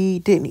 He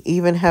didn't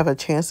even have a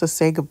chance to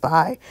say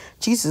goodbye.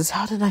 Jesus,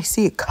 how did I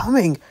see it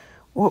coming?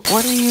 What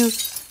are you?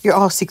 You're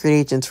all secret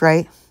agents,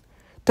 right?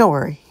 Don't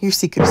worry, your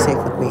secret is safe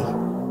with me.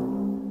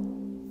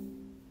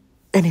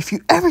 And if you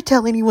ever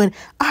tell anyone,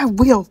 I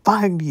will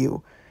find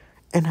you.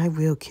 And I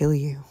will kill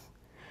you.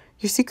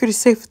 Your secret is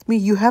safe with me.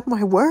 You have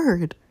my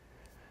word.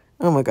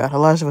 Oh my god,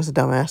 Elijah was a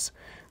dumbass.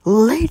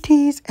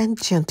 Ladies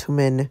and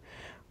gentlemen,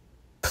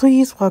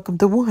 please welcome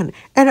the one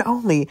and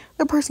only,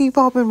 the person you've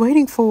all been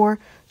waiting for.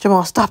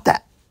 Jamal, stop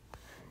that.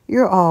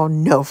 You're all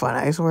no fun,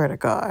 I swear to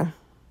God.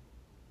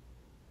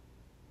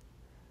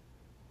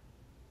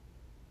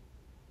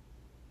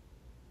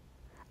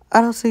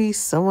 I don't see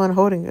someone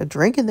holding a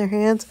drink in their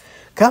hands.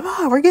 Come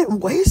on, we're getting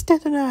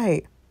wasted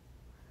tonight.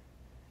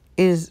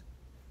 Is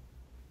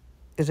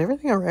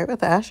everything all right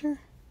with Asher?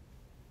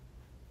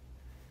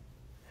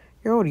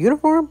 Your old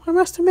uniform, I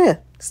must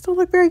admit, still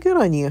look very good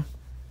on you.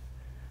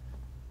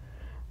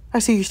 I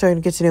see you're starting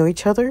to get to know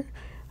each other.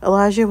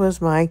 Elijah was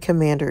my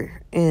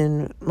commander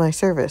in my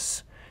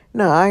service.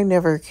 No, I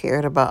never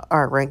cared about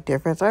our rank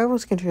difference. I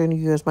always considered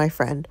you as my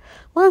friend.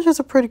 Elijah's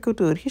a pretty cool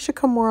dude. He should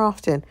come more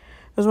often.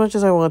 As much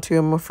as I want to,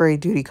 I'm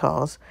afraid duty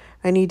calls.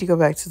 I need to go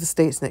back to the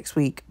States next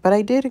week. But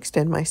I did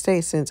extend my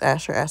stay since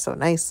Asher asked so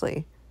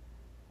nicely.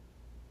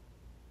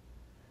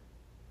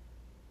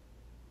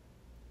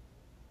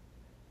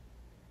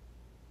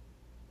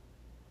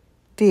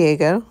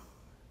 Diego,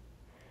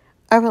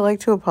 I would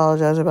like to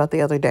apologize about the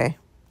other day.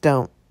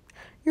 Don't.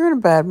 You're in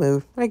a bad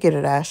mood. I get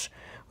it, Ash.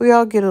 We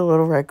all get a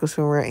little reckless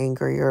when we're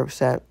angry or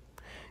upset,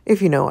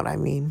 if you know what I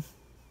mean.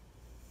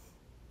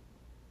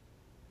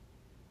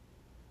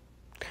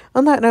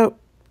 On that note,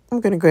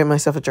 I'm going to grab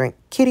myself a drink.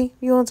 Kitty,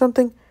 you want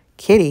something?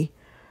 Kitty?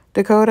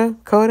 Dakota?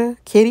 Coda?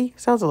 Kitty?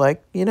 Sounds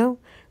alike, you know?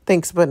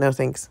 Thanks, but no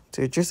thanks.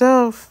 Suit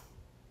yourself.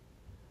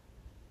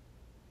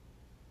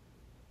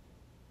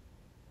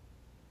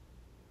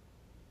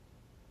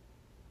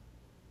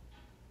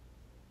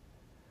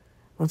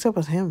 What's up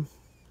with him?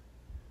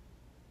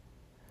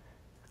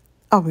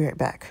 I'll be right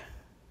back.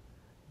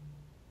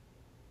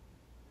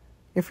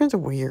 Your friends are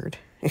weird.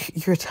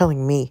 You're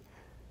telling me.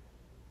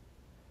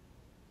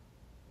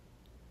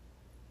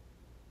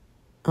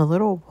 A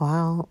little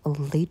while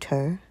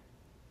later.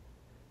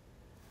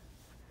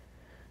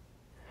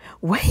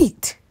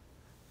 Wait!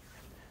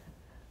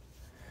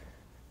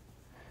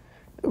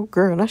 Oh,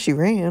 girl, now she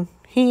ran.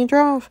 He ain't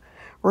drive.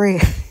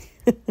 Red.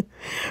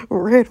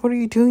 Red, what are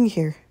you doing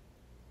here?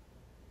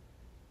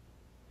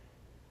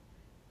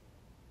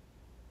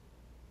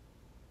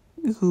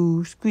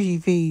 Ooh,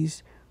 squishy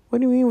face.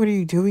 What do you mean, what are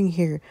you doing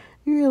here?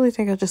 You really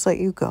think I'll just let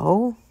you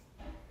go?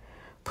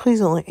 Please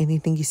don't let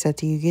anything he said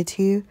to you get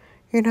to you.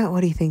 You're not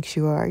what he thinks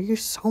you are. You're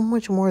so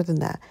much more than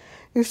that.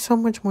 You're so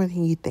much more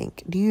than you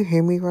think. Do you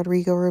hear me,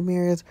 Rodrigo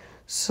Ramirez?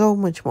 So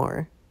much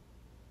more.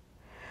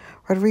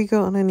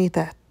 Rodrigo, underneath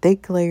that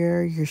thick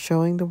layer you're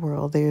showing the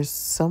world, there's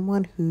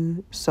someone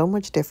who's so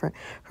much different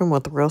from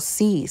what the world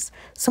sees.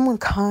 Someone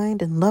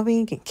kind and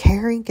loving and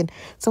caring, and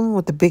someone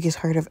with the biggest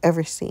heart I've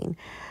ever seen.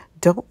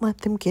 Don't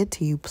let them get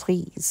to you,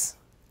 please.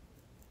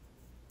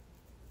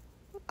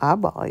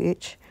 Eyeball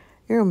itch.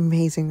 You're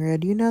amazing,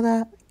 Red. You know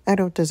that? I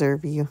don't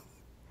deserve you.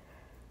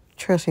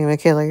 Trust me,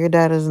 Michaela, your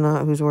dad is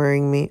not who's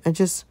worrying me. I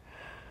just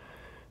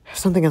have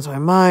something on my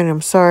mind. I'm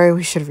sorry.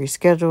 We should have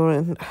rescheduled,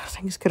 and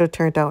things could have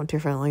turned out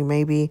differently,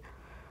 maybe.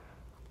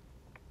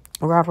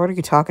 Rod, what are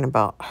you talking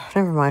about?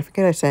 Never mind.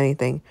 Forget I said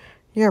anything.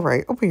 Yeah,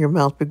 right. Open your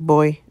mouth, big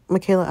boy.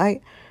 Michaela,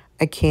 I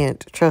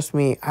can't. Trust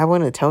me. I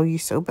want to tell you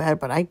so bad,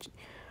 but I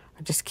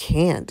just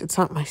can't. It's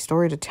not my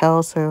story to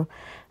tell, so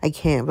I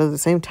can't. But at the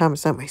same time,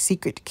 it's not my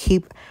secret to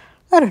keep.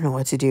 I don't know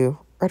what to do.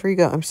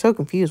 Rodrigo, I'm so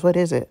confused. What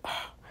is it?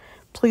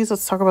 Please,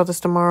 let's talk about this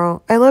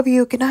tomorrow. I love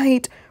you. Good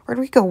night.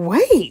 Rodrigo,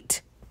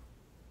 wait.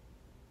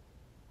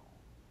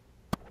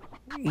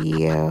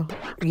 Yeah,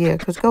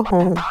 because go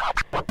home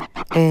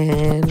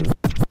and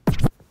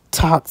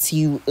talk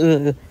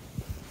to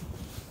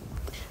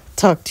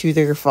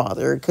their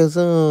father, because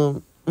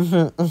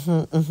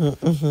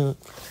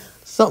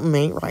something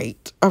ain't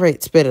right. All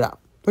right, spit it out.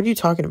 What are you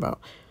talking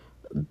about?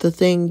 The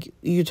thing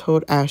you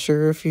told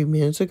Asher a few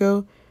minutes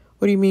ago?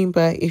 What do you mean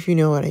by if you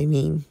know what I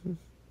mean?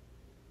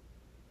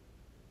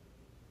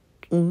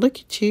 Look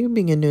at you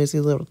being a nosy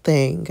little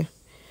thing.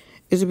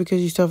 Is it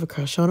because you still have a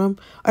crush on him?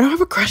 I don't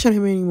have a crush on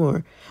him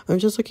anymore. I'm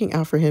just looking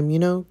out for him,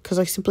 because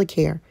I simply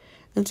care.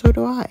 And so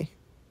do I.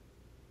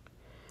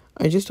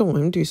 I just don't want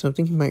him to do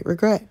something he might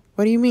regret.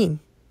 What do you mean?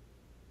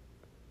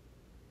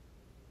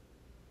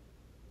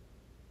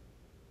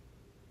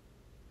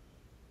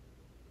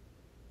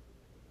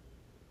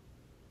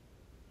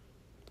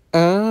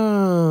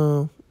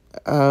 Oh.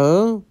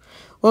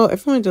 Well,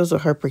 everyone deals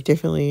with heartbreak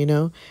differently,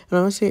 And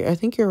honestly, I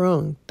think you're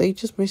wrong. They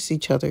just miss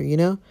each other,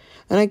 And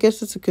I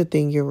guess it's a good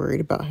thing you're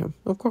worried about him.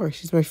 Of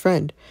course, he's my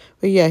friend.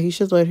 But yeah, he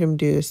should let him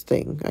do his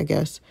thing, I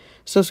guess.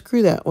 So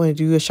screw that. Want to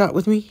do a shot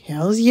with me?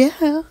 Hells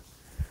yeah.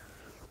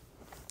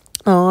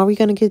 Oh, are we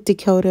going to get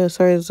Dakota?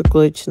 Sorry, there's a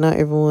glitch. Not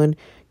everyone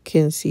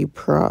can see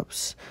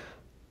props.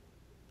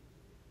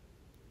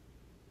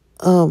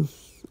 Are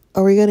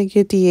we going to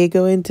get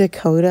Diego and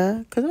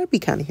Dakota? Because I'd be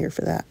kind of here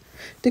for that.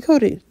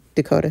 Dakota.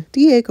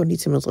 Diego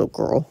needs him as a little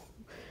girl.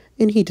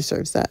 And he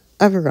deserves that.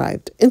 I've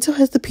arrived. And so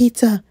has the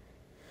pizza.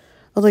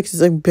 Alexis,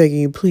 I'm begging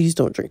you, please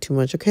don't drink too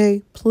much,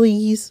 okay?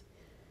 Please.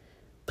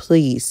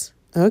 Please.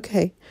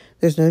 Okay.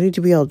 There's no need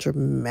to be all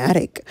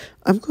dramatic.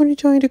 I'm going to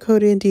join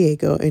Dakota and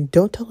Diego. And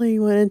don't tell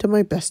anyone until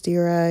my bestie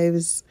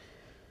arrives.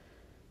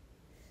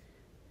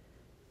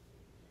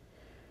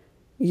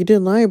 You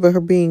didn't lie about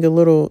her being a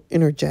little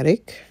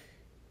energetic.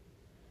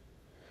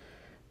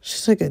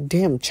 She's like a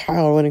damn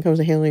child when it comes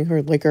to handling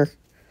her liquor.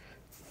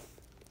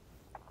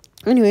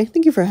 Anyway,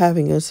 thank you for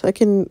having us. I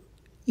can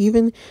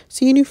even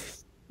see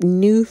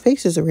new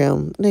faces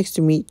around. Nice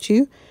to meet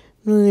you.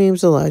 My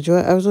name's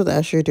Elijah. I was with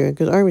Asher during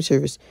his army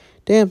service.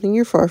 Damn thing,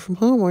 you're far from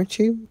home, aren't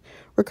you?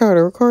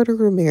 Ricardo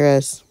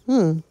Ramirez.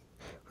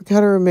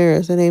 Ricardo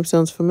Ramirez, that name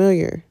sounds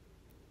familiar.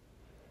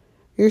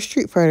 You're a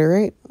street fighter,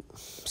 right?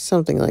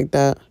 Something like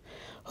that.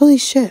 Holy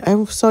shit,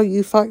 I saw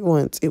you fight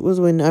once. It was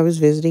when I was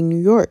visiting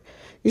New York.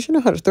 You should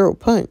know how to throw a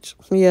punch.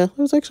 Yeah, that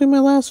was actually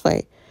my last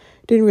fight.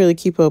 Didn't really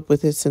keep up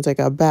with it since I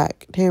got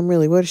back. Damn,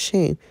 really, what a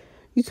shame.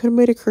 You could have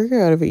made a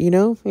career out of it,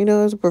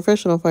 as a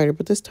professional fighter,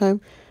 but this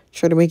time,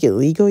 try to make it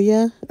legal,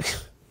 yeah?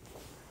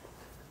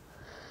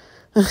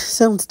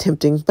 Sounds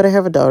tempting, but I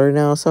have a daughter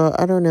now, so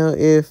I don't know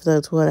if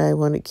that's what I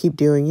want to keep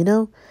doing,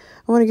 I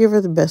want to give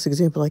her the best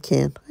example I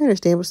can. I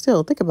understand, but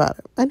still, think about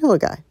it. I know a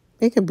guy.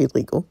 It can be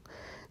legal.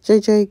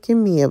 JJ,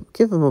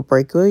 give him a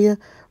break, will ya?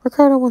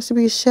 Ricardo wants to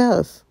be a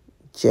chef.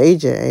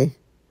 JJ?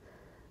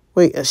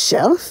 Wait, a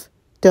chef?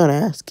 Don't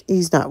ask.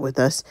 He's not with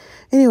us.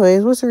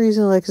 Anyways, what's the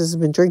reason Alexis has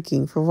been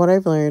drinking? From what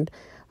I've learned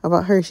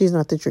about her, she's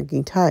not the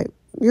drinking type.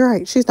 You're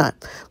right, she's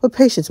not. But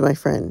patience, my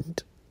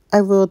friend.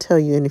 I will tell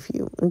you in a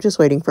few. I'm just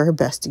waiting for her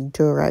bestie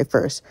to arrive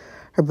first.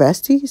 Her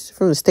besties?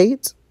 From the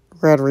States?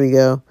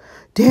 Rodrigo.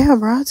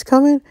 Damn, Rod's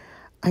coming?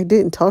 I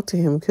didn't talk to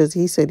him because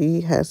he said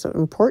he has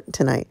something important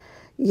tonight.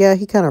 Yeah,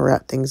 he kind of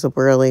wrapped things up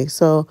early,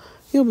 so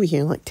he'll be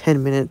here in like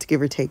 10 minutes,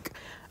 give or take.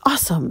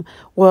 Awesome.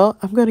 Well,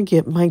 I'm going to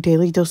get my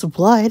daily dose of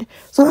blood,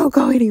 so don't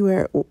go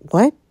anywhere.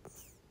 What?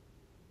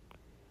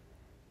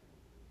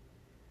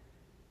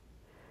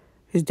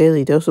 His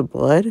daily dose of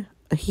blood?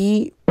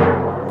 He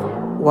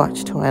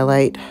watched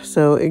Twilight,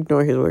 so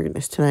ignore his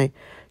weirdness tonight.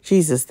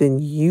 Jesus, then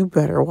you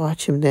better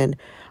watch him then.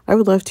 I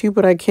would love to,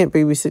 but I can't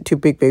babysit two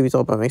big babies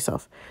all by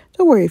myself.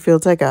 Don't worry,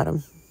 Fields, I got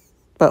him.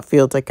 About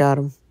Fields, I got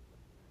him.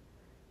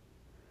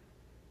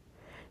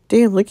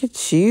 Damn, look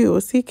at you.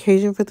 What's the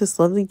occasion for this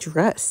lovely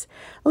dress?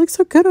 It looks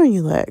so good on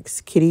you,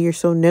 Lex. Kitty, you're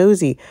so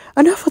nosy.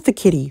 Enough with the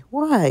kitty.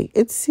 Why?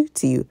 It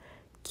suits you.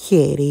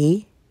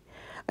 Kitty.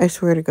 I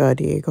swear to God,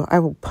 Diego, I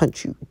will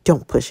punch you.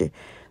 Don't push it.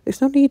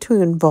 There's no need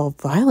to involve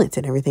violence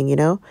and everything, you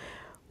know?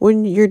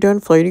 When you're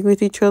done flirting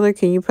with each other,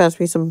 can you pass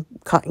me some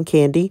cotton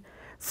candy?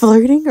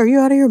 Flirting? Are you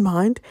out of your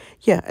mind?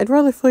 Yeah, I'd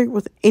rather flirt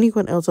with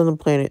anyone else on the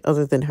planet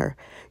other than her.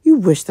 You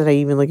wish that I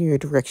even look in your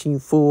direction, you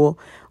fool.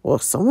 Well,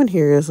 someone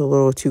here is a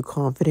little too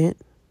confident.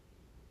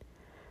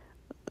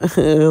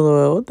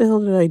 LOL, what the hell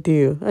did I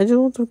do? I just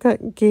want some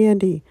cotton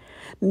candy.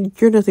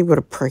 You're nothing but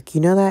a prick,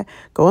 you know that?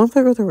 Go and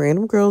flirt with the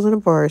random girls in a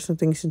bar or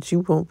something since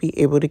you won't be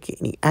able to get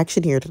any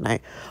action here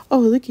tonight. Oh,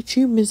 look at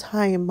you, Miss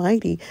High and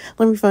Mighty.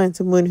 Let me find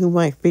someone who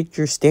might fit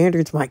your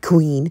standards, my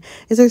queen.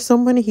 Is there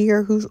someone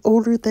here who's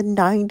older than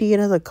 90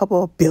 and has a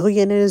couple of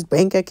billion in his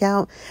bank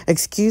account?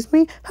 Excuse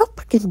me? How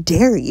fucking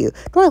dare you?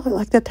 Do I look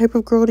like that type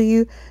of girl to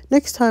you?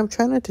 Next time,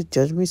 try not to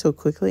judge me so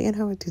quickly and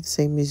I would do the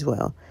same as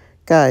well.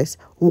 Guys,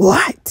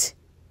 what?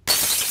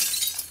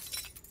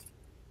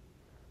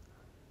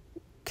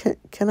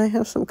 Can I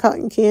have some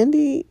cotton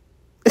candy?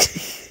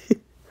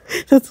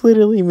 That's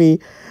literally me.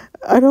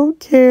 I don't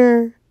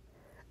care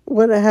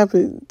what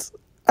happens.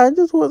 I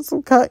just want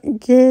some cotton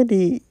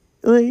candy.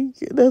 Like,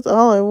 that's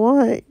all I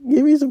want.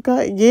 Give me some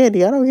cotton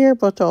candy. I don't care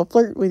about y'all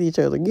flirting with each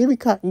other. Give me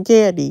cotton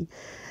candy.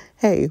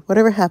 Hey,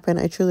 whatever happened,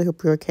 I truly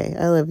hope you're okay.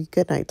 I love you.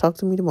 Good night. Talk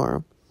to me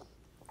tomorrow.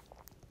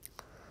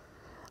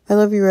 I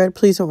love you, Red.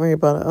 Please don't worry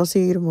about it. I'll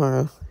see you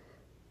tomorrow.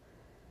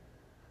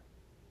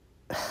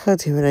 God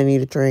damn it, I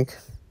need a drink.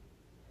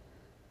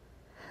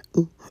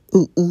 Ooh,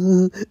 ooh,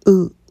 ooh,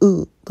 ooh,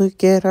 ooh.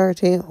 Look at our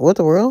tan. What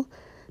the world?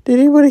 Did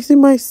anybody see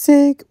my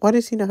sick? Why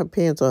does he not have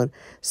pants on?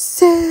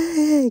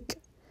 Sick!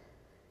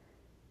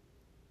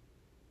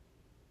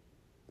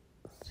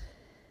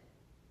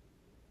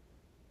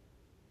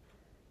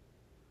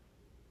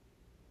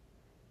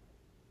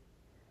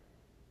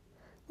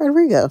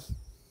 Rodrigo.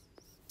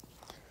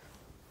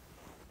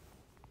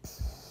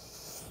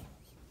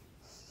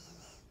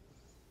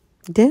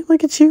 Damn,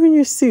 look at you in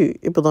your suit.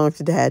 It belonged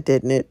to Dad,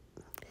 didn't it?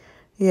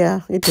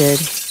 Yeah, it did.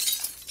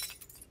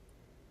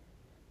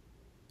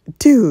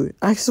 Dude,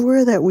 I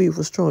swear that weave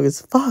was strong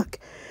as fuck.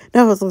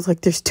 Now it looks like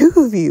there's two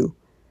of you.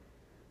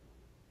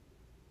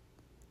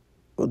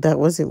 Well, that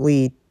wasn't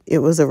weed. It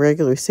was a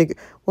regular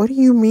cigarette. What do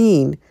you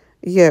mean?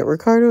 Yeah,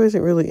 Ricardo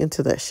isn't really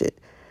into that shit.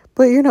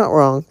 But you're not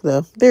wrong,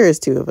 though. There is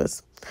two of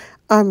us.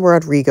 I'm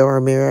Rodrigo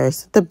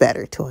Ramirez, the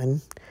better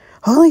twin.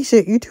 Holy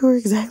shit, you two are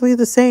exactly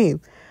the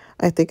same.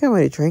 I think I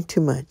might have drank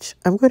too much.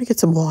 I'm going to get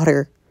some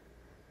water.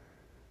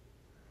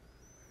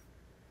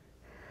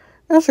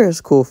 Asher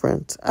is cool,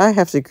 friends. I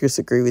have to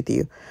disagree with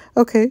you.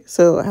 Okay,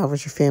 so how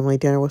was your family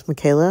dinner with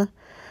Michaela?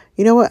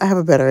 You know what? I have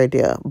a better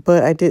idea,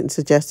 but I didn't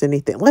suggest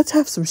anything. Let's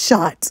have some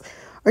shots.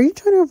 Are you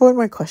trying to avoid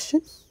my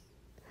question?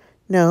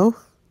 No.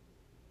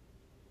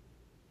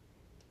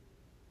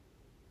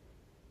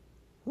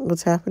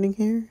 What's happening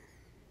here?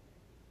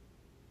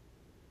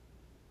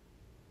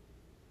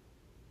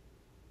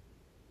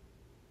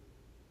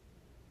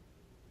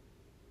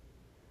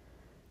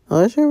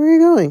 Alicia, where are you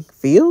going?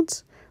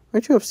 Fields?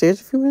 Weren't you upstairs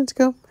a few minutes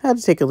ago? Had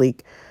to take a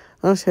leak.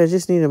 Honestly, I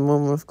just need a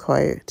moment of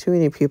quiet. Too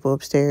many people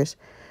upstairs.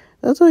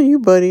 That's on you,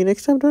 buddy.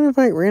 Next time, don't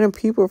invite random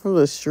people from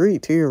the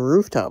street to your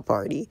rooftop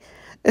party.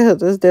 Yeah,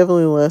 that's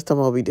definitely the last time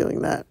I'll be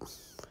doing that.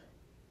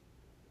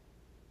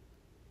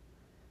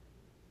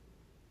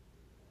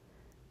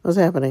 What's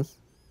happening?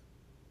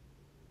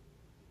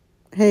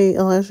 Hey,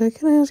 Elijah,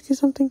 can I ask you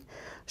something?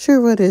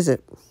 Sure, what is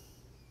it?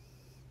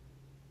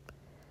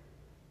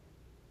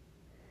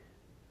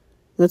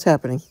 What's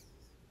happening?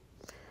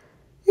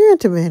 You're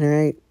into men,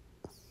 right?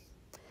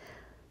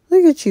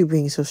 Look at you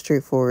being so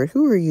straightforward.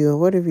 Who are you and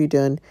what have you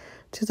done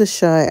to the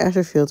shy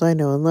Asher Fields I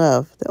know and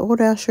love? The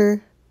old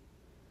Asher?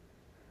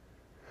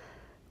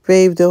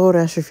 Babe, the old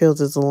Asher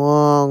Fields is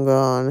long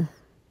gone.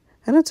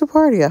 And it's a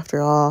party after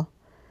all.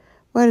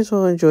 Might as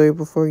well enjoy it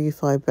before you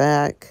fly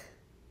back.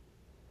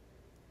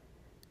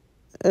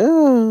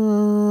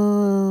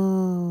 Oh.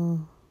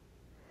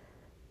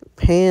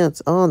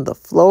 Pants on the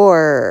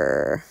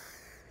floor.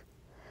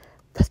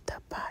 Put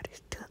the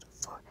bodies to the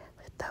floor.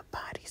 Let the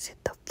bodies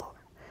hit the floor.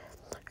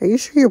 Are you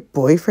sure your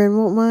boyfriend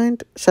won't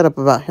mind? Shut up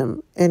about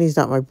him. And he's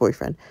not my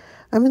boyfriend.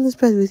 I'm in this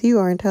bed with you,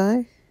 aren't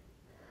I?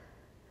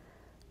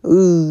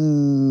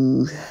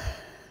 Ooh.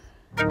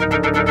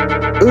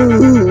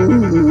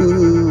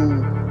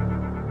 Ooh.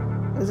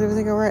 Is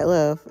everything alright,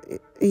 love?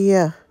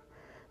 Yeah.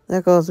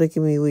 That girl's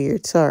making me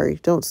weird. Sorry.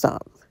 Don't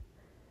stop.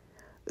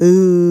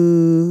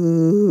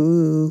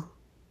 Ooh.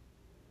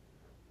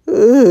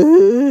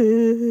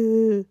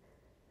 Ooh.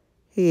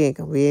 He ain't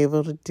gonna be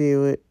able to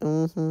do it.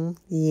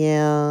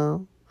 Yeah.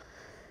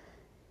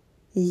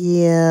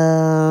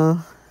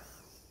 Yeah.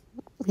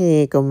 He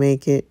ain't gonna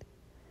make it.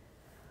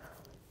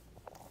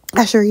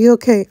 Asher, are you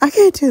okay? I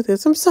can't do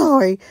this. I'm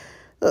sorry.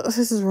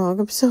 This is wrong.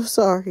 I'm so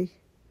sorry.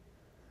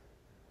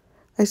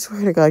 I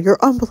swear to God, you're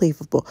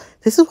unbelievable.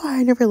 This is why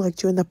I never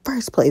liked you in the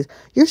first place.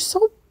 You're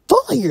so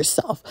full of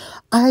yourself.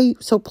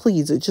 So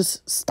please,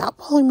 just stop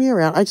following me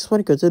around. I just want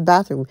to go to the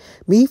bathroom.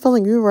 Me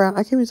following you around,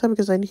 I came inside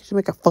because I need to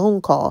make a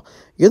phone call.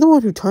 You're the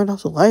one who turned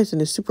off the lights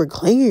and is super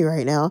clingy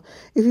right now.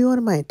 If you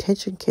wanted my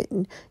attention,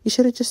 kitten, you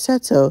should have just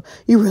said so.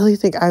 You really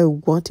think I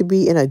want to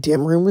be in a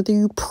dim room with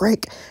you,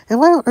 prick? And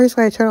why on earth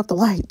would I turn off the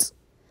lights?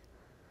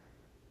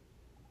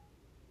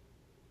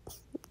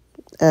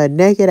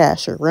 Naked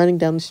Asher running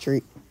down the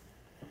street.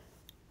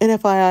 And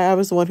FYI, I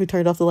was the one who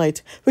turned off the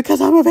lights because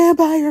I'm a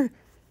vampire.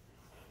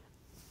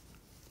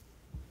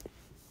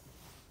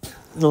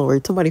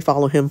 Lord, somebody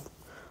follow him.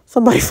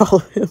 Somebody follow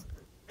him.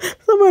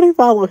 Somebody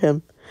follow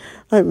him.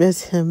 I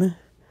miss him.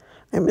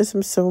 I miss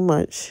him so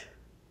much.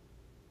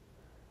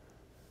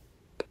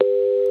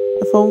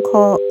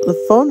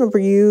 The phone number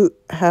you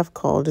have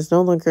called is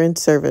no longer in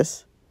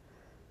service.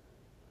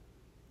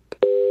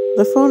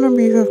 The phone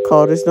number you have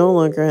called is no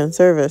longer in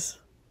service.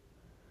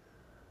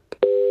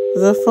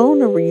 The phone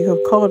number you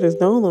have called is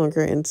no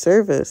longer in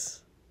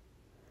service.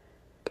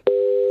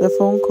 The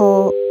phone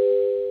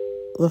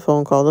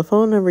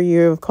number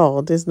you have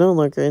called is no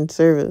longer in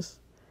service.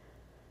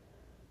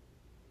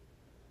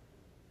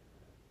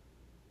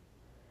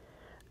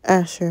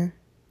 Asher,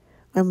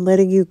 I'm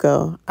letting you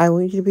go. I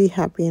want you to be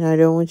happy and I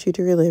don't want you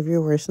to relive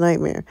your worst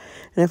nightmare.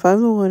 And if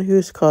I'm the one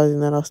who's causing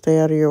that, I'll stay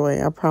out of your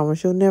way. I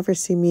promise you'll never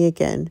see me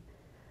again.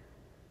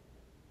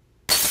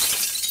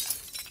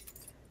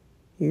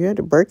 You had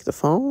to break the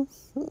phone?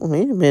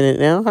 Wait a minute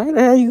now. How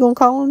the hell you gonna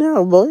call him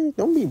now, boy?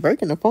 Don't be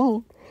breaking the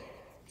phone.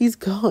 He's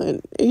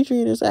gone.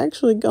 Adrian is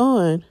actually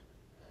gone.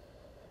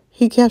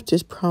 He kept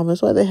his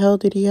promise. Why the hell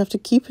did he have to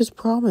keep his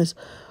promise?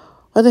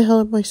 Why the hell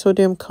am I so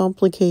damn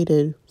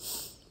complicated?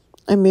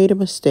 I made a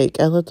mistake.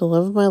 I let the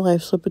love of my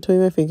life slip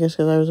between my fingers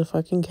because I was a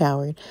fucking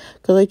coward.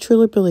 Because I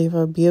truly believe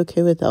I would be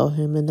okay without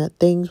him and that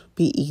things would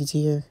be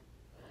easier.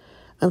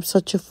 I'm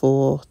such a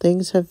fool.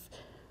 Things are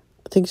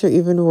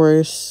even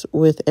worse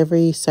with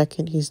every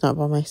second he's not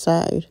by my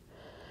side.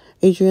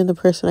 Adrian, the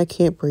person I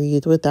can't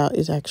breathe without,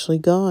 is actually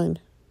gone.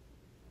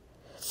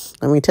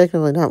 I mean,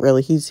 technically not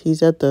really.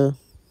 He's at the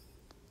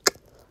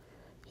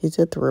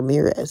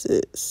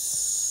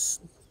Ramirez's.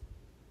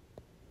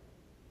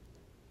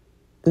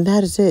 And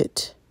that is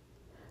it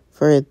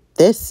for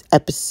this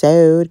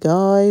episode,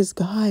 guys.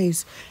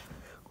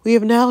 We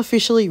have now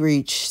officially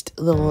reached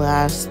the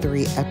last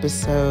 3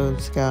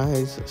 episodes,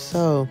 guys.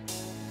 So,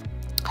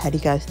 how do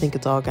you guys think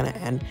it's all gonna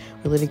end?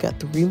 We literally got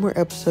 3 more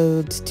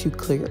episodes to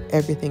clear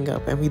everything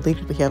up, and we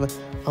literally have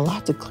a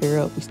lot to clear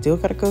up. We still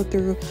gotta go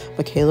through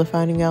Michaela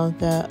finding out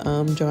that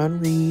John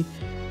Reed,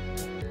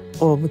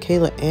 or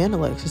Michaela and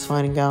Alexis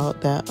finding out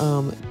that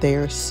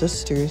they're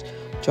sisters.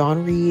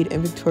 John Reed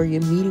and Victoria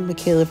meeting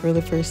Michaela for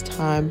the first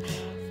time.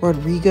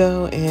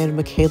 Rodrigo and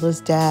Michaela's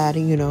dad,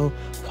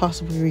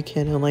 possibly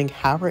rekindling.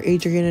 How are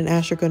Adrian and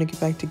Asher going to get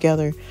back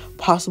together?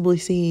 Possibly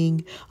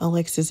seeing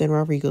Alexis and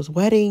Rodrigo's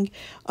wedding.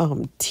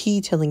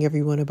 T telling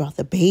everyone about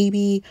the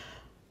baby.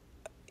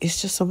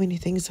 It's just so many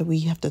things that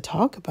we have to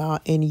talk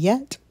about. And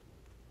yet,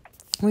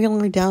 we're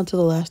only down to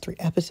the last 3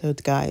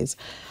 episodes, guys.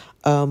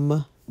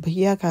 But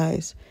yeah,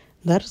 guys,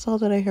 that is all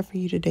that I have for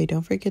you today.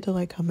 Don't forget to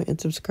like, comment, and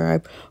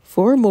subscribe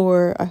for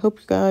more. I hope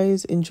you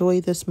guys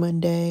enjoy this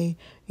Monday.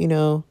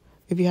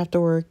 If you have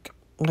to work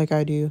like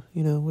I do,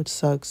 which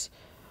sucks.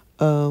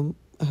 I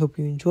hope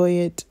you enjoy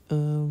it.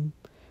 I'll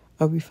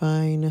be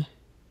fine.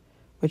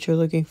 What you're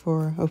looking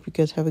for. I hope you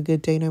guys have a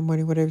good day, night,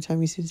 morning, whatever time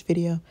you see this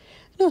video. And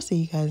I'll see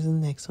you guys in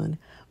the next one.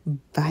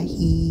 Bye.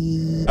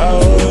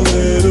 Our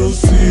little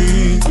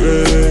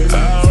secret.